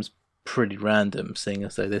 which seems pretty random, seeing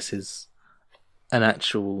as though this is an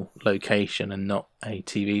actual location and not a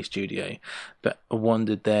TV studio. But I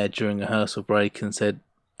wandered there during a rehearsal break and said,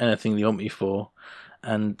 anything you want me for?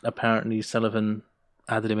 And apparently Sullivan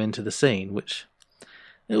added him into the scene, which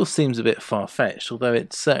it all seems a bit far-fetched, although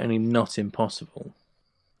it's certainly not impossible.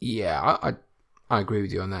 Yeah, I agree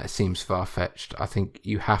with you on that. It seems far-fetched. I think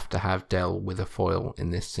you have to have Del with a foil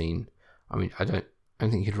in this scene. I mean, I don't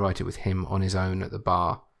think you could write it with him on his own at the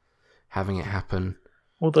bar, having it happen.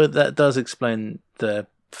 Although that does explain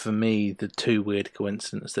for me, the two weird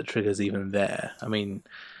coincidences that Trigger's even there. I mean,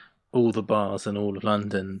 all the bars in all of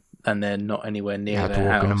London, and they're not anywhere near You had to their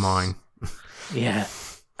walk house. in a mine. Yeah,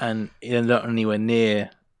 and they're not anywhere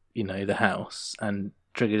near, the house, and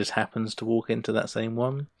Trigger just happens to walk into that same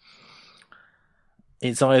one.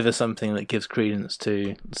 It's either something that gives credence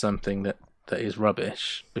to something that is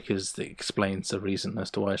rubbish because it explains the reason as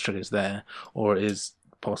to why Trigger's there, or it is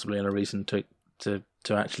possibly a reason to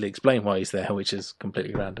actually explain why he's there, which is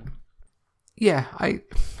completely random. Yeah,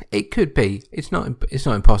 it could be. It's not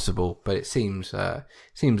impossible, but it seems a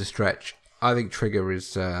stretch. I think Trigger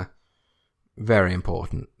is very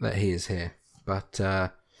important that he is here. But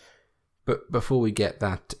before we get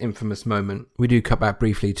that infamous moment, we do cut back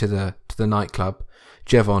briefly to the nightclub.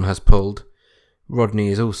 Jevon has pulled. Rodney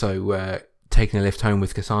is also taking a lift home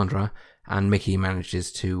with Cassandra, and Mickey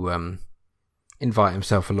manages to invite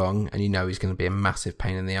himself along, and he's going to be a massive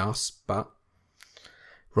pain in the arse, but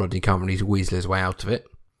Rodney can't really weasel his way out of it.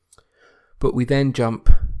 But we then jump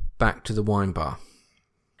back to the wine bar.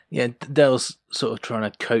 Yeah, Del's sort of trying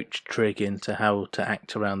to coach Trig into how to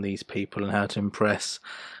act around these people and how to impress.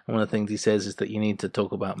 And one of the things he says is that you need to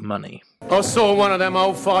talk about money. I saw one of them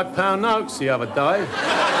old £5 notes the other day.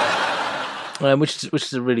 Which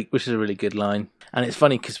is a really good line. And it's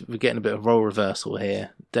funny because we're getting a bit of role reversal here.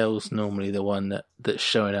 Del's normally the one that's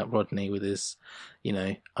showing up Rodney with his,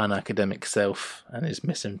 unacademic self and his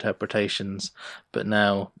misinterpretations. But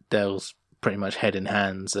now Del's pretty much head in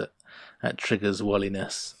hands at Trigger's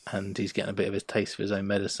walliness, and he's getting a bit of his taste for his own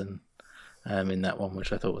medicine in that one,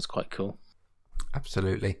 which I thought was quite cool.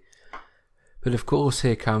 Absolutely. But of course,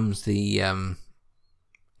 here comes the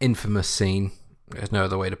infamous scene. There's no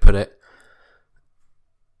other way to put it.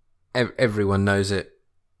 Everyone knows it.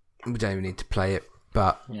 We don't even need to play it,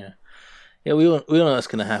 but yeah, we all know that's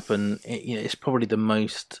going to happen. It's probably the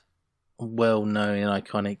most well-known and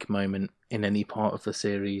iconic moment in any part of the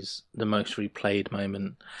series, the most replayed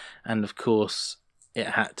moment, and of course, it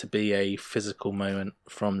had to be a physical moment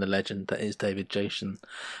from the legend that is David Jason.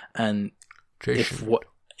 And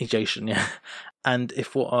Jason, yeah. And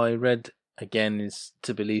if what I read again is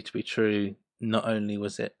to believe to be true, not only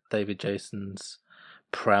was it David Jason's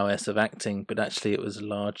prowess of acting, but actually it was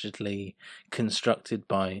largely constructed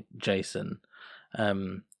by Jason.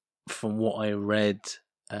 From what I read,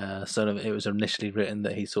 it was initially written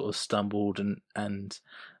that he sort of stumbled and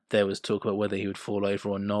there was talk about whether he would fall over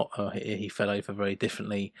or not, or he fell over very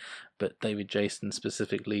differently. But David Jason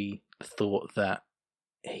specifically thought that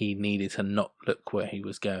he needed to not look where he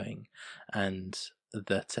was going, and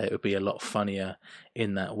that it would be a lot funnier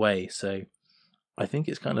in that way. So I think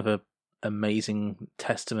it's kind of a amazing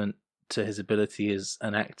testament to his ability as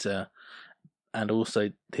an actor, and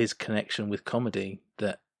also his connection with comedy,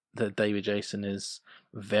 that David Jason is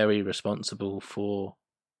very responsible for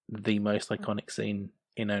the most iconic scene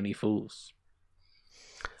in Only Fools.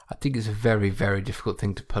 I think it's a very, very difficult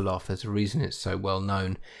thing to pull off. There's a reason it's so well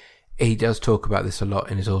known. He does talk about this a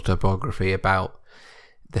lot in his autobiography, about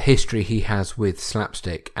the history he has with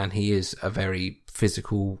slapstick, and he is a very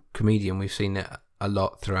physical comedian. We've seen it a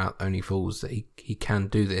lot throughout Only Fools, that he can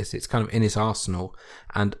do this. It's kind of in his arsenal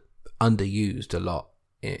and underused a lot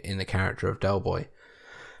in the character of Del Boy.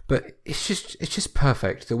 But it's just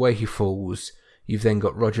perfect. The way he falls. You've then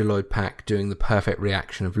got Roger Lloyd Pack doing the perfect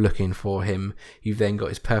reaction of looking for him. You've then got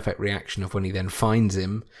his perfect reaction of when he then finds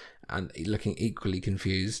him and looking equally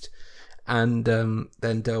confused. And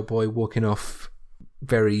then Del Boy walking off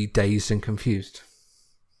very dazed and confused.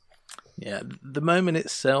 Yeah, the moment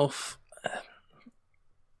itself,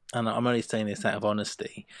 and I'm only saying this out of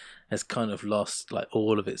honesty, has kind of lost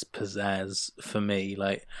all of its pizzazz for me.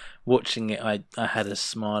 Watching it, I had a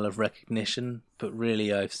smile of recognition, but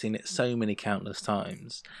really I've seen it so many countless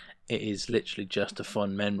times. It is literally just a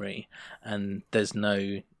fond memory, and there's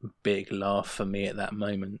no big laugh for me at that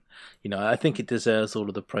moment. I think it deserves all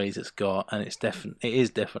of the praise it's got, and it is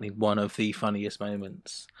definitely one of the funniest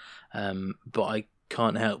moments. But I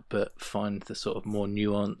can't help but find the sort of more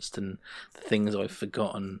nuanced and the things I've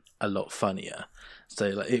forgotten a lot funnier.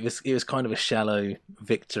 So it was kind of a shallow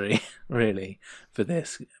victory really for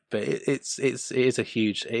this, but it is a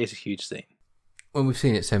huge scene. When we've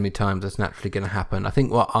seen it so many times, that's naturally going to happen. I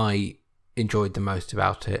think what I enjoyed the most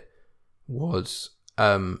about it was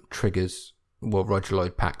Roger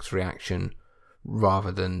Lloyd Pack's reaction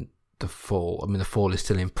rather than the fall. I mean, the fall is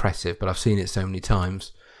still impressive, but I've seen it so many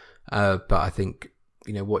times. But I think,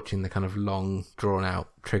 watching the kind of long, drawn-out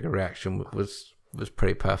Trigger reaction was was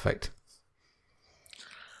pretty perfect.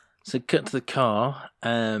 So cut to the car.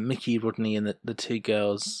 Mickey, Rodney, and the two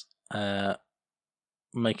girls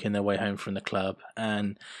making their way home from the club,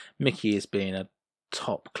 and Mickey is being a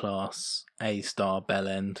top class A-star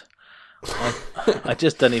bellend. I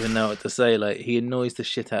just don't even know what to say. Like, he annoys the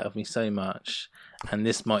shit out of me so much, and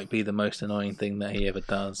this might be the most annoying thing that he ever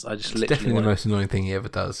does. It's definitely the most annoying thing he ever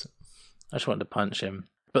does. I just wanted to punch him.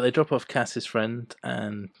 But they drop off Cass's friend,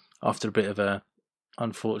 and after a bit of a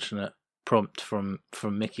unfortunate prompt from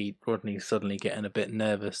Mickey, Rodney's suddenly getting a bit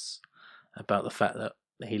nervous about the fact that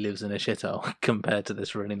he lives in a shithole compared to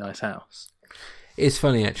this really nice house. It's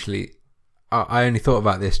funny, actually. I only thought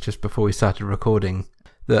about this just before we started recording,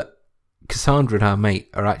 that Cassandra and her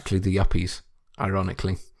mate are actually the yuppies,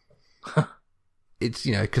 ironically. It's,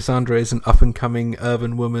 Cassandra is an up-and-coming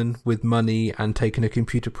urban woman with money and taking a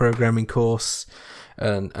computer programming course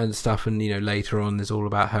and stuff, and, later on is all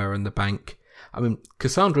about her and the bank. I mean,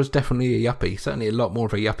 Cassandra's definitely a yuppie, certainly a lot more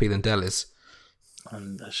of a yuppie than Del is.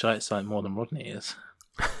 And a shite sight more than Rodney is.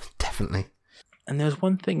 Definitely. And there's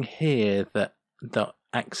one thing here that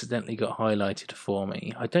accidentally got highlighted for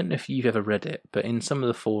me. I don't know if you've ever read it, but in some of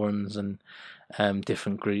the forums and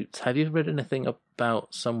different groups, have you ever read anything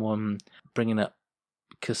about someone bringing up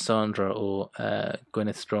Cassandra or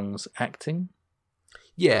Gwyneth Strong's acting?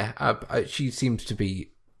 Yeah, she seems to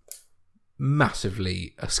be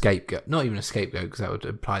massively a scapegoat. Not even a scapegoat, because that would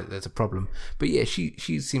imply that there's a problem. But yeah, she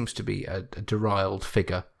seems to be a derailed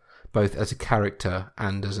figure, both as a character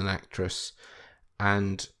and as an actress.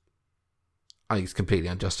 And I think it's completely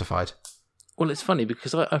unjustified. Well, it's funny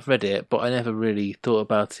because I've read it, but I never really thought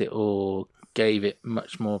about it or gave it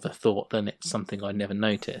much more of a thought than it's something I never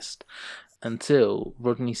noticed. Until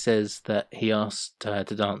Rodney says that he asked her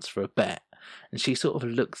to dance for a bet. And she sort of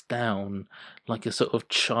looks down like a sort of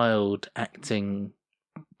child acting,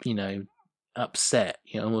 upset,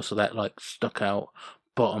 almost with that like stuck out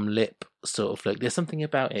bottom lip sort of look. There's something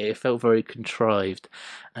about it. It felt very contrived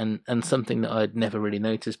and something that I'd never really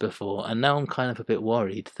noticed before. And now I'm kind of a bit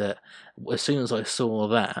worried that as soon as I saw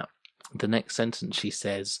that, the next sentence she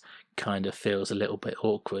says kind of feels a little bit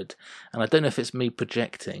awkward. And I don't know if it's me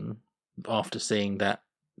projecting after seeing that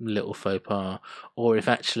little faux pas, or if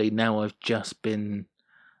actually now I've just been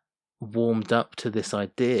warmed up to this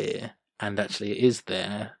idea and actually it is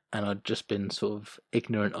there and I've just been sort of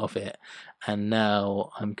ignorant of it, and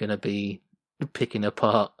now I'm going to be picking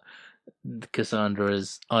apart Cassandra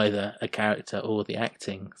as either a character or the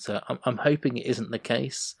acting. So I'm hoping it isn't the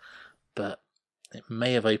case, but it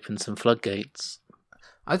may have opened some floodgates.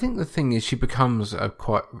 I think the thing is she becomes a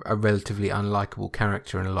relatively unlikable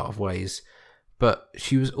character in a lot of ways. But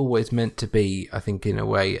she was always meant to be, I think, in a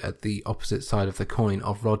way, at the opposite side of the coin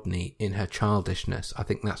of Rodney in her childishness. I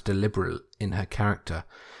think that's deliberate in her character.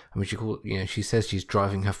 I mean, she says she's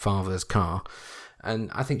driving her father's car, and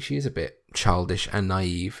I think she is a bit childish and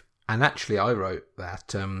naive. And actually, I wrote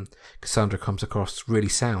that Cassandra comes across really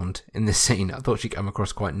sound in this scene. I thought she came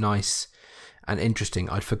across quite nice and interesting.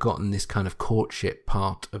 I'd forgotten this kind of courtship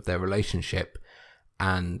part of their relationship,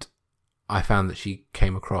 and I found that she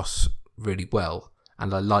came across really well,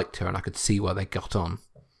 and I liked her, and I could see why they got on.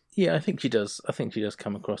 Yeah, I think she does. I think she does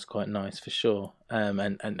come across quite nice for sure.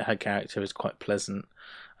 And her character is quite pleasant.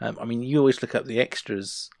 I mean, you always look up the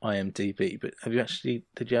extras IMDb, but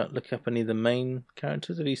did you look up any of the main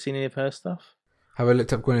characters? Have you seen any of her stuff? Have I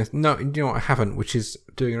looked up Gwyneth? No, you know what, I haven't, which is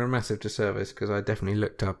doing her a massive disservice, because I definitely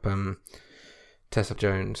looked up Tessa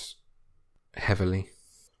Jones heavily.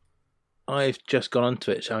 I've just gone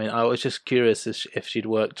onto it. I mean, I was just curious if she'd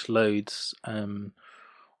worked loads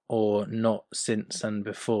or not since and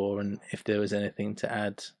before, and if there was anything to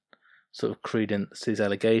add sort of credence to these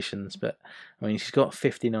allegations. But, I mean, she's got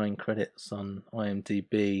 59 credits on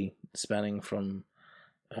IMDb spanning from,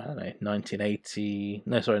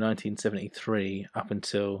 1973 up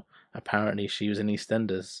until apparently she was in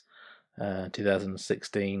EastEnders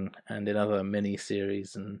 2016 and in other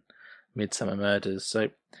mini-series and Midsummer Murders. So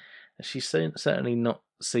she's certainly not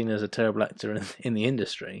seen as a terrible actor in the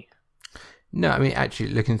industry. No, I mean, actually,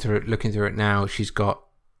 looking through it now,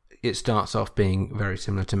 it starts off being very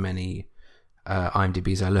similar to many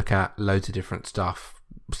IMDb's I look at, loads of different stuff,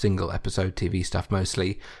 single episode TV stuff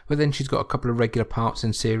mostly, but then she's got a couple of regular parts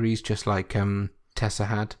in series, just like Tessa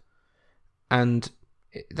had, and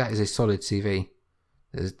that is a solid CV.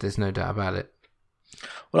 There's no doubt about it.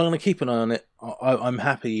 Well, I'm going to keep an eye on it. I'm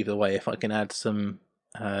happy either way. If I can add some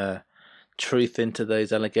truth into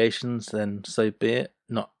those allegations, then so be it.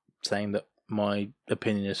 Not saying that my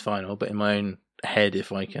opinion is final, but in my own head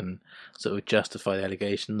if I can sort of justify the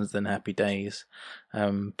allegations, then happy days.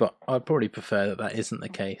 But I'd probably prefer that isn't the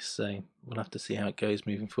case, so we'll have to see how it goes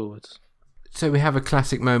moving forwards. So we have a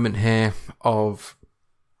classic moment here of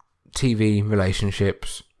TV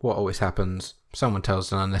relationships. What always happens? Someone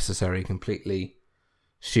tells an unnecessary, completely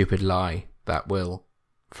stupid lie that will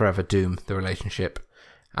forever doom the relationship.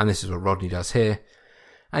 And this is what Rodney does here.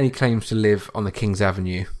 And he claims to live on the King's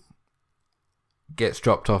Avenue. Gets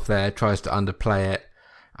dropped off there, tries to underplay it.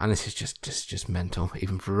 And this is just mental,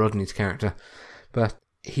 even for Rodney's character. But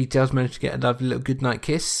he does manage to get a lovely little goodnight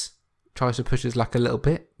kiss. Tries to push his luck a little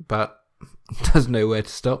bit, but doesn't know where to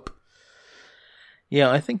stop. Yeah,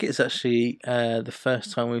 I think it's actually the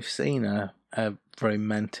first time we've seen a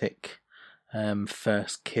romantic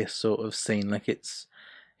first kiss sort of scene. Like it's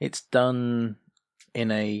done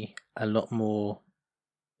in a lot more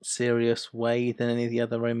serious way than any of the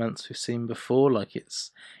other romance we've seen before. Like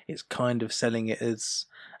it's kind of selling it as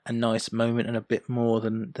a nice moment and a bit more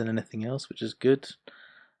than anything else, which is good.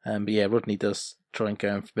 But yeah, Rodney does try and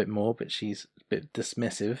go in for a bit more, but she's a bit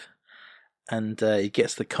dismissive. And he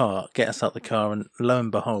gets out the car, and lo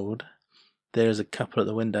and behold, there's a couple at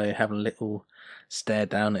the window having a little stare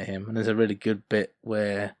down at him. And there's a really good bit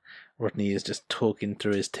where Rodney is just talking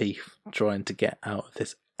through his teeth, trying to get out of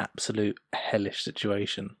this absolute hellish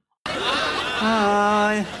situation.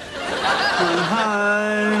 Hi,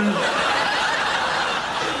 I'm home.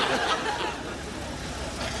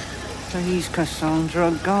 Please,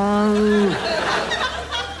 Cassandra, go.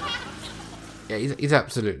 Yeah, he's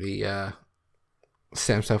absolutely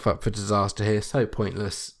set himself up for disaster here. So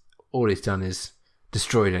pointless. All he's done is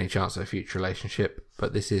destroyed any chance of a future relationship.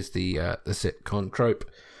 But this is the sitcom trope.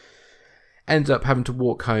 Ends up having to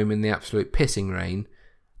walk home in the absolute pissing rain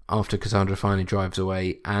after Cassandra finally drives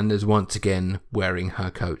away and is once again wearing her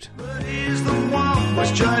coat. But he's the one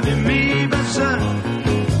what's driving me berserk.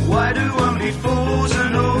 Why do only fools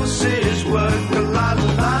and horses work? La la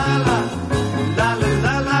la la la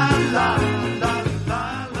la la la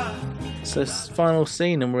la la. So final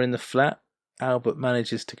scene, and we're in the flat. Albert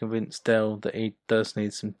manages to convince Del that he does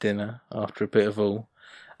need some dinner after a bit of all.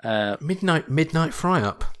 Midnight fry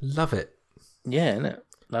up. Love it. Yeah, isn't it?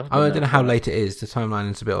 I don't know how late it is. The timeline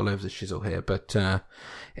is a bit all over the shizzle here, but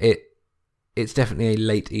it's definitely a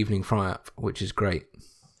late evening fry up, which is great.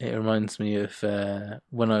 It reminds me of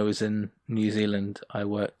when I was in New Zealand. I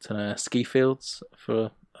worked on ski fields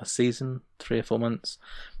for a season, 3 or 4 months,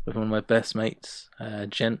 with one of my best mates,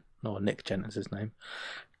 Nick Gent is his name,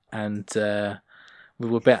 and we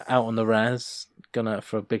were out on the Raz, gone out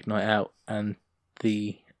for a big night out, and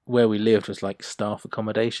where we lived was like staff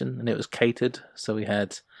accommodation, and it was catered, so we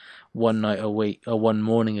had one morning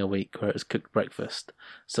a week where it was cooked breakfast.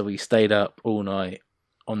 So we stayed up all night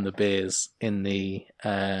on the beers in the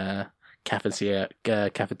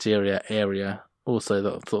cafeteria area, also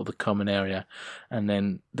the common area, and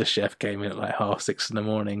then the chef came in at like 6:30 in the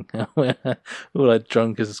morning. All I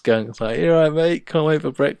drunk as a skunk. It's like, "You all right, mate? Can't wait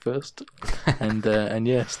for breakfast." and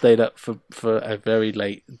yeah, stayed up for a very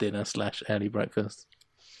late dinner / early breakfast.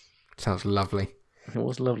 Sounds lovely. It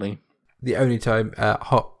was lovely. The only time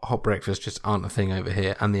hot breakfast just aren't a thing over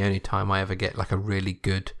here, and the only time I ever get like a really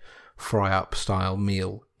good fry up style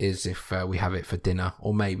meal is if we have it for dinner,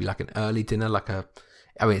 or maybe like an early dinner,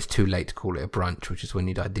 it's too late to call it a brunch, which is when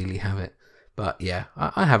you'd ideally have it. But yeah,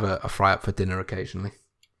 I have a fry up for dinner occasionally.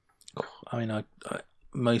 I mean, I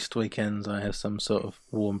most weekends I have some sort of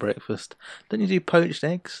warm breakfast. Don't you do poached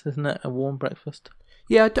eggs? Isn't that a warm breakfast?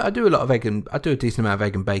 Yeah, I do a lot of I do a decent amount of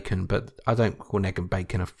egg and bacon, but I don't call an egg and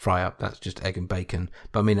bacon a fry up. That's just egg and bacon.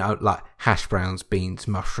 But I mean, I like hash browns, beans,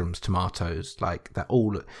 mushrooms, tomatoes, like that.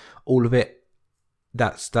 All of it.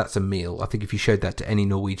 That's a meal. I think if you showed that to any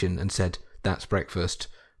Norwegian and said that's breakfast,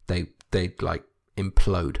 they'd like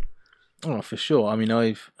implode. Oh, for sure. I mean,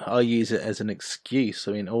 I use it as an excuse.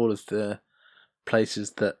 I mean, all of the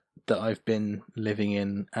places that I've been living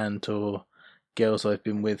in or girls I've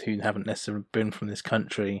been with who haven't necessarily been from this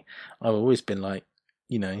country, I've always been like,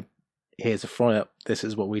 here's a fry up, this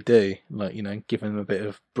is what we do, like, giving them a bit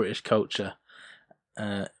of British culture.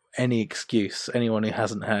 Any excuse, anyone who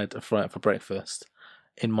hasn't had a fry up for breakfast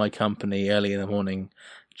in my company early in the morning,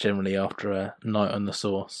 generally after a night on the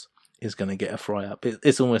sauce, is going to get a fry up.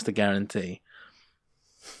 It's almost a guarantee.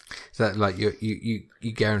 So that like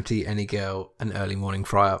you guarantee any girl an early morning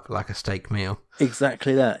fry up, like a steak meal?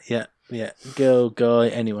 Exactly that, yeah. Yeah, girl, guy,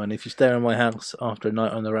 anyone. If you stay in my house after a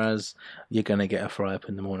night on the Raz, you're going to get a fry up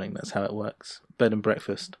in the morning. That's how it works. Bed and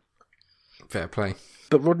breakfast. Fair play.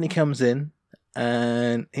 But Rodney comes in,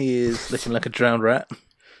 and he is looking like a drowned rat.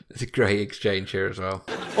 It's a great exchange here as well.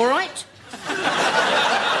 All right.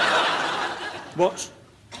 What?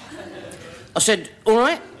 I said, all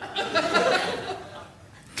right?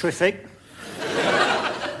 Terrific.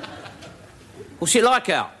 What's it like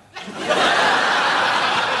out?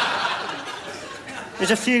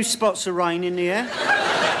 There's a few spots of rain in the air.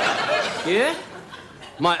 Yeah?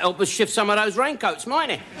 Might help us shift some of those raincoats,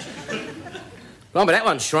 mightn't it? Well, but that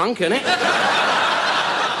one's shrunk, isn't it?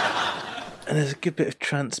 And there's a good bit of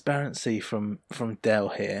transparency from Del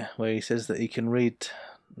here, where he says that he can read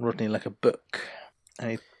Rodney like a book,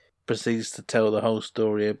 and he proceeds to tell the whole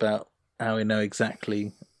story about how we know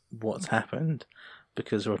exactly what's happened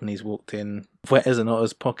because Rodney's walked in wet as an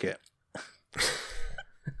otter's pocket.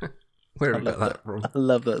 Where have you got that from? I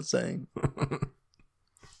love that saying.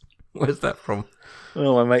 Where's that from?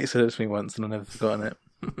 Well, my mate said it to me once and I've never forgotten it.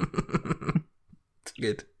 It's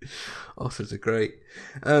good. Otters are great.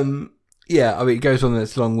 Yeah, I mean, it goes on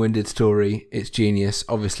this long-winded story. It's genius.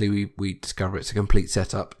 Obviously, we discover it's a complete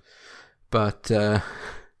setup, but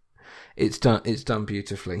it's done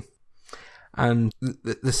beautifully. And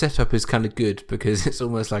the setup is kind of good because it's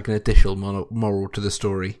almost like an additional moral to the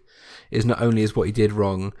story. Is not only is what he did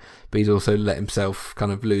wrong, but he's also let himself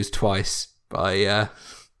kind of lose twice by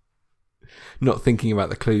not thinking about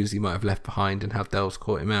the clues he might have left behind and how Del's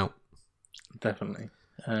caught him out. Definitely.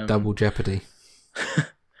 Double jeopardy.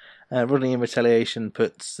 Rodney in retaliation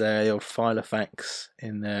puts the old Filofax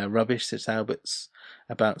in rubbish that Albert's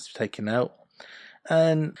about to be taken out.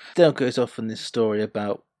 And Del goes off on this story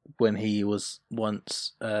about when he was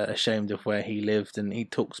once ashamed of where he lived, and he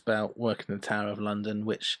talks about working in the Tower of London,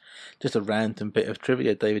 which, just a random bit of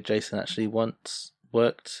trivia, David Jason actually once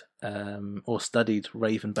worked or studied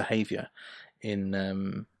raven behaviour in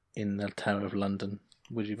the Tower of London.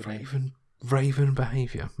 Would you believe? Raven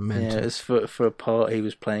behaviour? Mental. Yeah, it's for a part he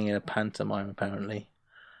was playing in a pantomime, apparently.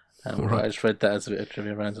 Right. I just read that as a bit of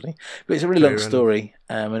trivia randomly. But it's a really long story,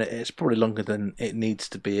 and it's probably longer than it needs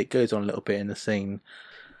to be. It goes on a little bit in the scene.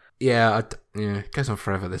 Yeah, it goes on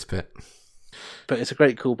forever, this bit. But it's a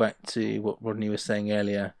great callback to what Rodney was saying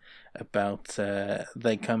earlier about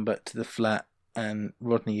they come back to the flat and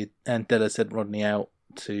Rodney and Della sent Rodney out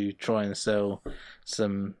to try and sell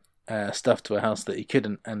some stuff to a house that he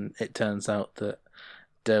couldn't, and it turns out that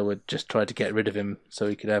Dell would just try to get rid of him so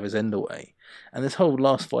he could have his end away. And this whole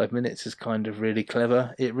last 5 minutes is kind of really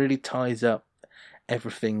clever. It really ties up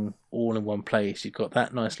everything all in one place. You've got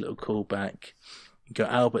that nice little callback. You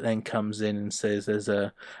got Albert then comes in and says there's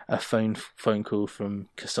a phone call from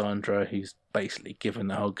Cassandra who's basically given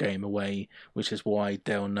the whole game away, which is why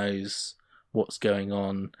Dell knows what's going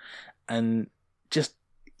on. And just,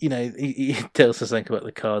 you know, he tells us something about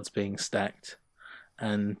the cards being stacked.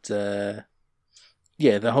 And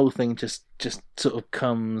yeah, the whole thing just sort of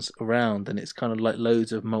comes around, and it's kind of like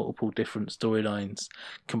loads of multiple different storylines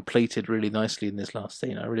completed really nicely in this last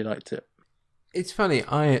scene. I really liked it. It's funny,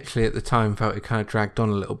 I actually at the time felt it kind of dragged on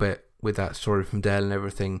a little bit with that story from Dale and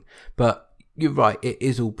everything, but you're right, it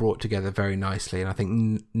is all brought together very nicely, and I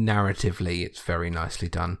think narratively it's very nicely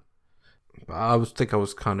done. But I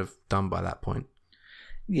was kind of done by that point.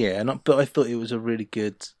 Yeah, but I thought it was a really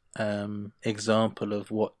good example of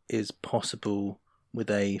what is possible with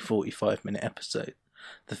a 45-minute episode.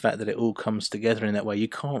 The fact that it all comes together in that way. You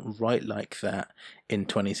can't write like that in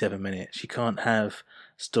 27 minutes. You can't have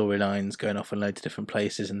storylines going off in loads of different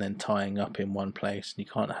places and then tying up in one place. You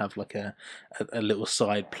can't have like a little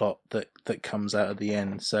side plot that comes out at the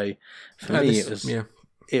end. So for me,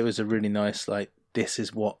 it was a really nice, like, this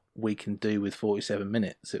is what we can do with 47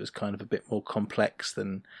 minutes. It was kind of a bit more complex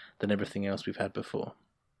than everything else we've had before.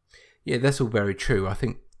 Yeah, that's all very true. I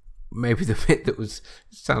think maybe the bit that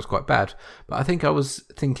sounds quite bad, but I think I was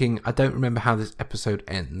thinking, I don't remember how this episode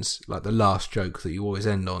ends, like the last joke that you always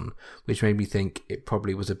end on, which made me think it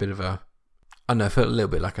probably was a bit of a, I don't know, it felt a little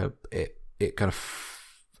bit like it kind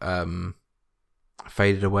of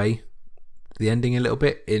faded away, the ending a little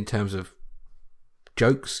bit in terms of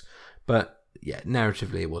jokes, but yeah,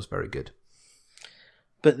 narratively it was very good.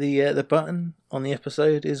 But the button on the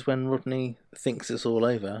episode is when Rodney thinks it's all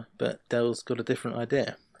over, but Dell's got a different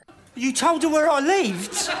idea. You told her where I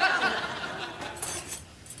lived?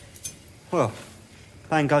 Well,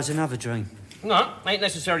 bang goes another dream. No, ain't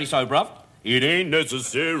necessarily so, bruv. It ain't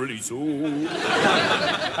necessarily so.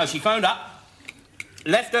 No, she phoned up,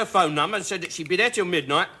 left her phone number and said that she'd be there till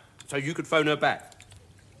midnight so you could phone her back.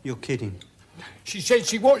 You're kidding. She said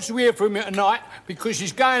she wants to hear from you tonight because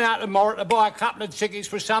she's going out tomorrow to buy a couple of tickets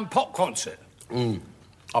for some pop concert.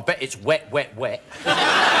 I bet it's wet, wet, wet.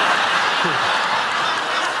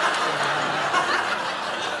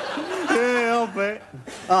 Yeah, I'll bet.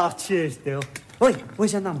 Ah, cheers, Dill. Wait,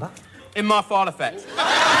 where's your number? In my file effect.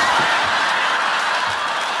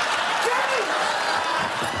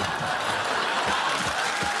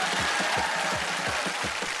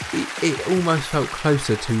 it almost felt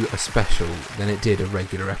closer to a special than it did a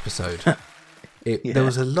regular episode. There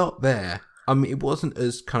was a lot there. I mean, it wasn't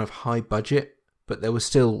as kind of high budget, but it was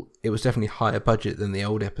definitely higher budget than the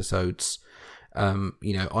old episodes. On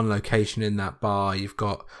location in that bar, you've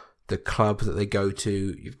got the club that they go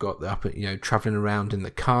to, you've got the traveling around in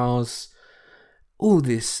the cars, all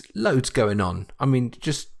this, loads going on. I mean,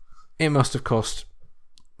 it must have cost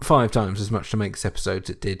 5 times as much to make this episode as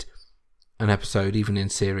it did an episode even in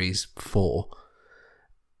series 4.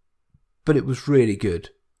 But it was really good.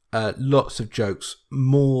 Lots of jokes,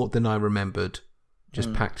 more than I remembered,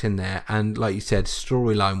 just packed in there. And like you said,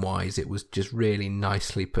 storyline wise, it was just really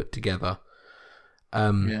nicely put together.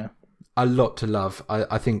 A lot to love.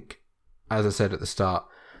 I think, as I said at the start,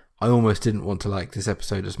 I almost didn't want to like this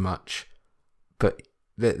episode as much, but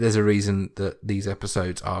there's a reason that these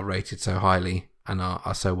episodes are rated so highly and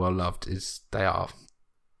are so well loved, is they are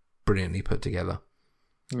brilliantly put together.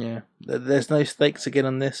 Yeah, there's no stakes again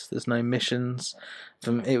on this. There's no missions.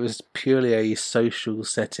 It was purely a social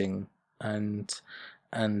setting and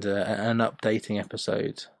an updating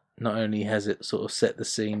episode. Not only has it sort of set the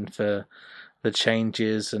scene for the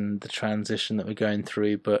changes and the transition that we're going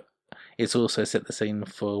through, but it's also set the scene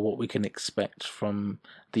for what we can expect from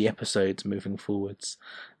the episodes moving forwards.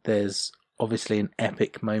 There's obviously an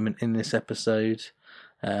epic moment in this episode.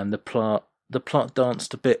 The plot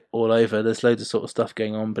danced a bit all over. There's loads of sort of stuff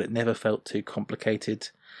going on, but it never felt too complicated.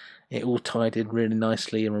 It all tied in really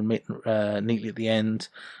nicely and neatly at the end.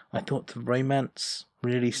 I thought the romance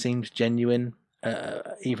really seemed genuine,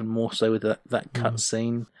 even more so with that cut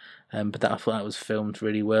scene. But I thought that was filmed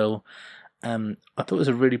really well. I thought it was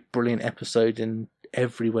a really brilliant episode in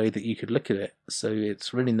every way that you could look at it. So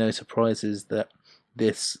it's really no surprises that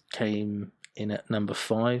this came in at number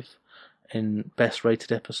 5 in best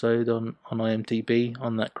rated episode on IMDb,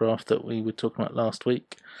 on that graph that we were talking about last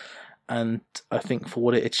week. And I think for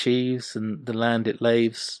what it achieves and the land it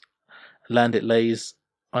lays,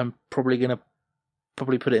 I'm probably going to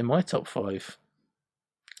put it in my top 5.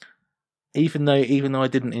 Even though I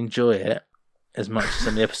didn't enjoy it as much as some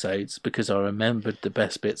of the episodes, because I remembered the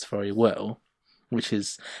best bits very well,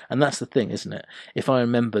 and that's the thing, isn't it? If I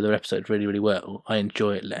remember the episode really, really well, I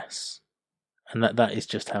enjoy it less. And that is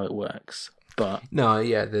just how it works. But no,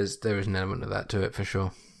 yeah, there is an element of that to it for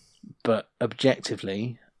sure. But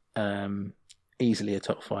objectively, easily a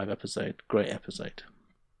top 5 episode. Great episode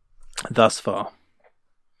thus far.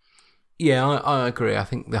 Yeah, I agree. I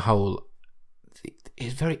think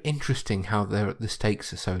it's very interesting how the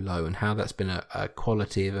stakes are so low, and how that's been a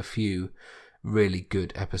quality of a few really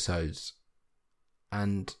good episodes.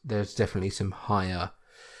 And there's definitely some higher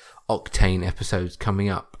octane episodes coming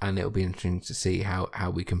up, and it'll be interesting to see how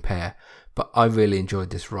we compare. But I really enjoyed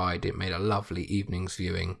this ride. It made a lovely evening's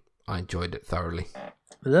viewing. I enjoyed it thoroughly.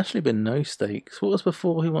 There's actually been no stakes. What was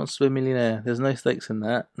before Who Wants to Be a Millionaire? There's no stakes in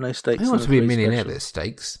that. No stakes. Who Wants to Be a Millionaire? There's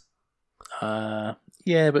stakes.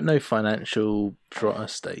 Yeah, but no financial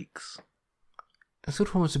stakes. That's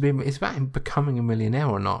what Wants to Be. It's about him becoming a millionaire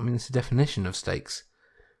or not. I mean, it's the definition of stakes.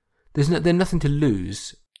 There's nothing to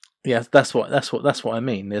lose. Yeah, that's what I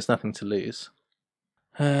mean. There's nothing to lose.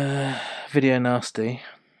 Video Nasty.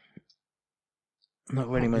 Not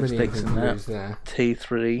really much stakes in that. T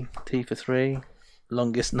for 3.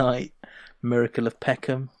 Longest Night. Miracle of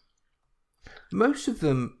Peckham. Most of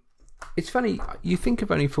them, it's funny, you think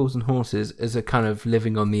of Only Fools and Horses as a kind of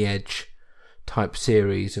living on the edge type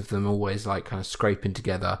series of them always like kind of scraping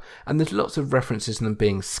together, and there's lots of references to them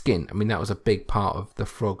being skint. I mean, that was a big part of the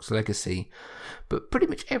Frog's legacy, but pretty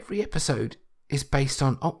much every episode is based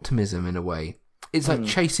on optimism in a way. It's like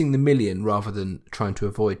chasing the million rather than trying to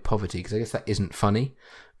avoid poverty, because I guess that isn't funny.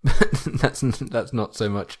 that's not so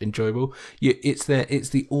much enjoyable. It's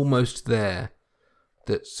the almost there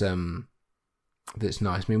that's nice.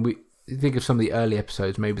 I mean, we think of some of the early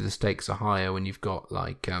episodes, maybe the stakes are higher when you've got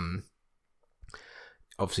like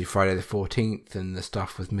obviously Friday the 14th and the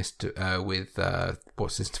stuff with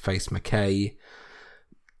what's his face, McKay,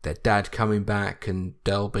 their dad coming back and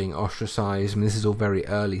Del being ostracised. I mean, this is all very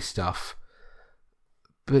early stuff.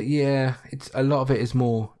 But yeah, a lot of it is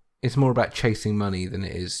more. It's more about chasing money than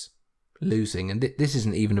it is losing, and this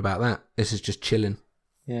isn't even about that. This is just chilling.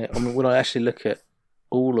 Yeah, I mean, when I actually look at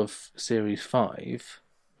all of Series 5,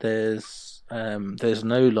 there's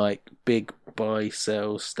no like big buy,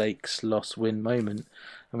 sell, stakes, loss, win moment.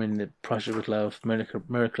 I mean, the Pressure with Love,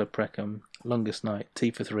 Miracle of Peckham, Longest Night,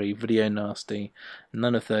 T for 3, Video Nasty.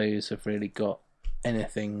 None of those have really got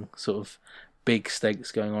anything sort of big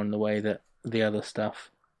stakes going on in the way that the other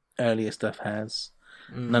stuff, earlier stuff has.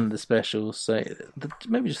 None of the specials, so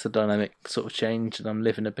maybe just the dynamic sort of change, and I'm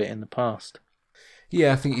living a bit in the past.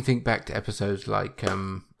 Yeah, I think you think back to episodes like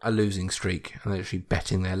A Losing Streak, and they're actually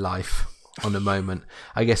betting their life on a moment.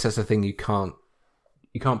 I guess that's the thing, you can't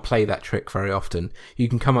play that trick very often. You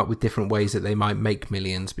can come up with different ways that they might make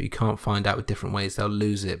millions, but you can't find out with different ways they'll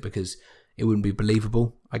lose it, because it wouldn't be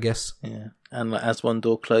believable, I guess. Yeah, and like, as one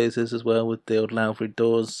door closes as well with the old Lowry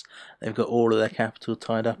doors, they've got all of their capital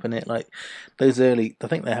tied up in it. Like those early, I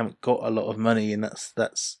think they haven't got a lot of money, and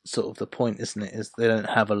that's sort of the point, isn't it? Is they don't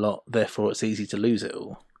have a lot, therefore it's easy to lose it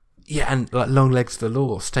all. Yeah, and like long legs to the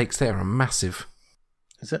law, stakes there are massive.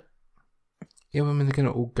 Is it? Yeah, well, I mean, they're going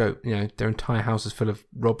to all go, you know, their entire house is full of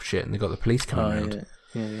rob shit, and they've got the police coming around.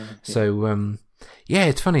 Yeah. So, yeah,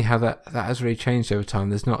 it's funny how that has really changed over time.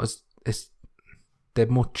 There's not as they're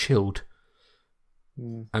more chilled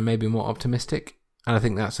and maybe more optimistic, and I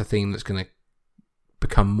think that's a theme that's going to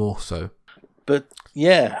become more so. But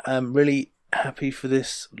yeah, I'm really happy for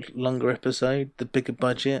this longer episode, the bigger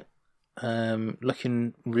budget.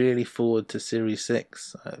 Looking really forward to Series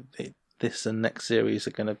 6. This and next series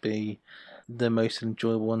are going to be the most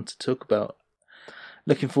enjoyable one to talk about.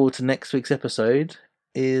 Looking forward to next week's episode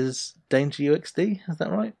is Danger UXD, is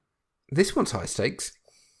that right? This one's high stakes.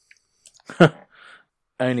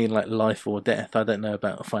 Only like life or death, I don't know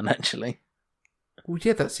about financially. Well,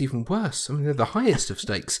 yeah, that's even worse. I mean, they're the highest of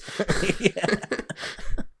stakes. Yeah.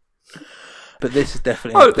 But this is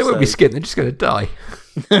definitely Oh, they won't be skinned, they're just going to die.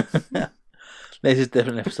 This is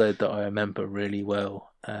definitely an episode that I remember really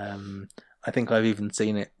well. I think I've even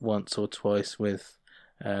seen it once or twice with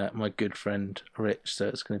my good friend Rich, so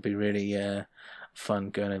it's going to be really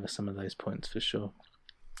fun going over some of those points for sure.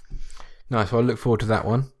 Nice, well, I look forward to that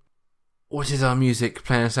one. What is our music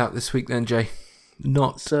playing us out this week then, Jay?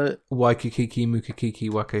 Not Waikiki Mukikiki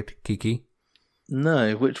Wakakiki.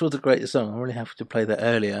 No, which was a great song. I'm really happy to play that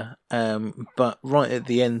earlier. But right at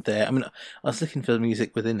the end there, I mean, I was looking for the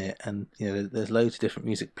music within it, and you know, there's loads of different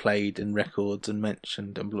music played and records and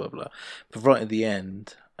mentioned and blah blah. But right at the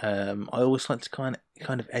end, I always like to kind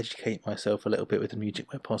of educate myself a little bit with the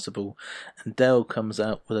music where possible. And Dale comes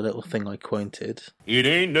out with a little thing I quoted. It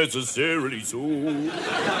ain't necessarily so.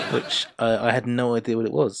 Which I had no idea what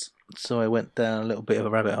it was. So I went down a little bit of a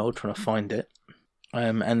rabbit hole trying to find it.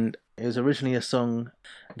 And it was originally a song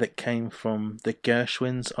that came from the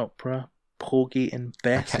Gershwin's opera Porgy and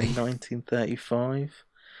Bess in 1935.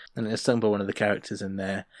 And it's sung by one of the characters in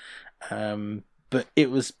there. But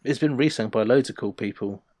it's been resung by loads of cool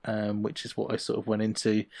people, which is what I sort of went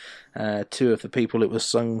into. Two of the people it was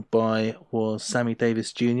sung by was Sammy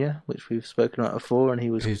Davis Jr., which we've spoken about before, and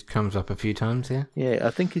who comes up a few times here. Yeah, I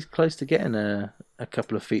think he's close to getting a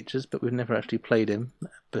couple of features, but we've never actually played him.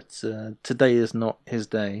 But today is not his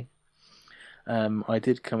day. I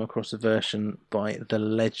did come across a version by the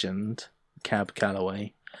legend Cab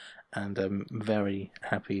Calloway, and I'm very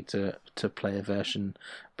happy to play a version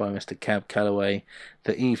by Mr. Cab Calloway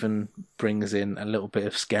that even brings in a little bit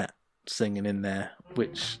of scat singing in there,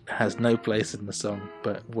 which has no place in the song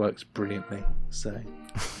but works brilliantly. So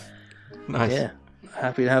nice. Yeah,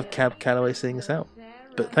 happy to have Cab Calloway sing us out.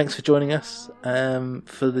 But thanks for joining us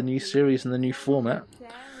for the new series and the new format.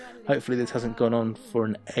 Hopefully this hasn't gone on for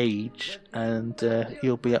an age, and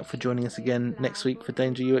you'll be up for joining us again next week for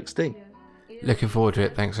Danger UXD. Looking forward to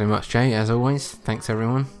it. Thanks so much, Jay. As always, thanks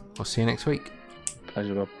everyone. We'll see you next week.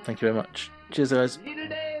 Pleasure, Rob. Thank you very much. Cheers, guys.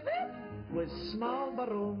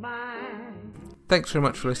 Thanks very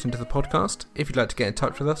much for listening to the podcast. If you'd like to get in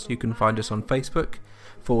touch with us, you can find us on Facebook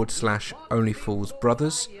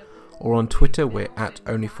 /OnlyFoolsBrothers, or on Twitter we're at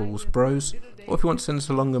OnlyFoolsBros. Or if you want to send us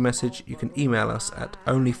a longer message, you can email us at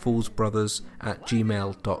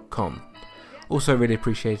onlyfoolsbrothers@gmail.com. Also, really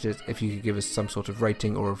appreciate it if you could give us some sort of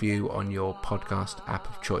rating or review on your podcast app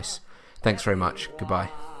of choice. Thanks very much.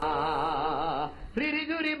 Goodbye.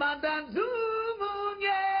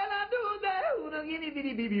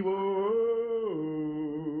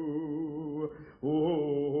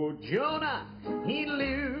 Oh, Jonah!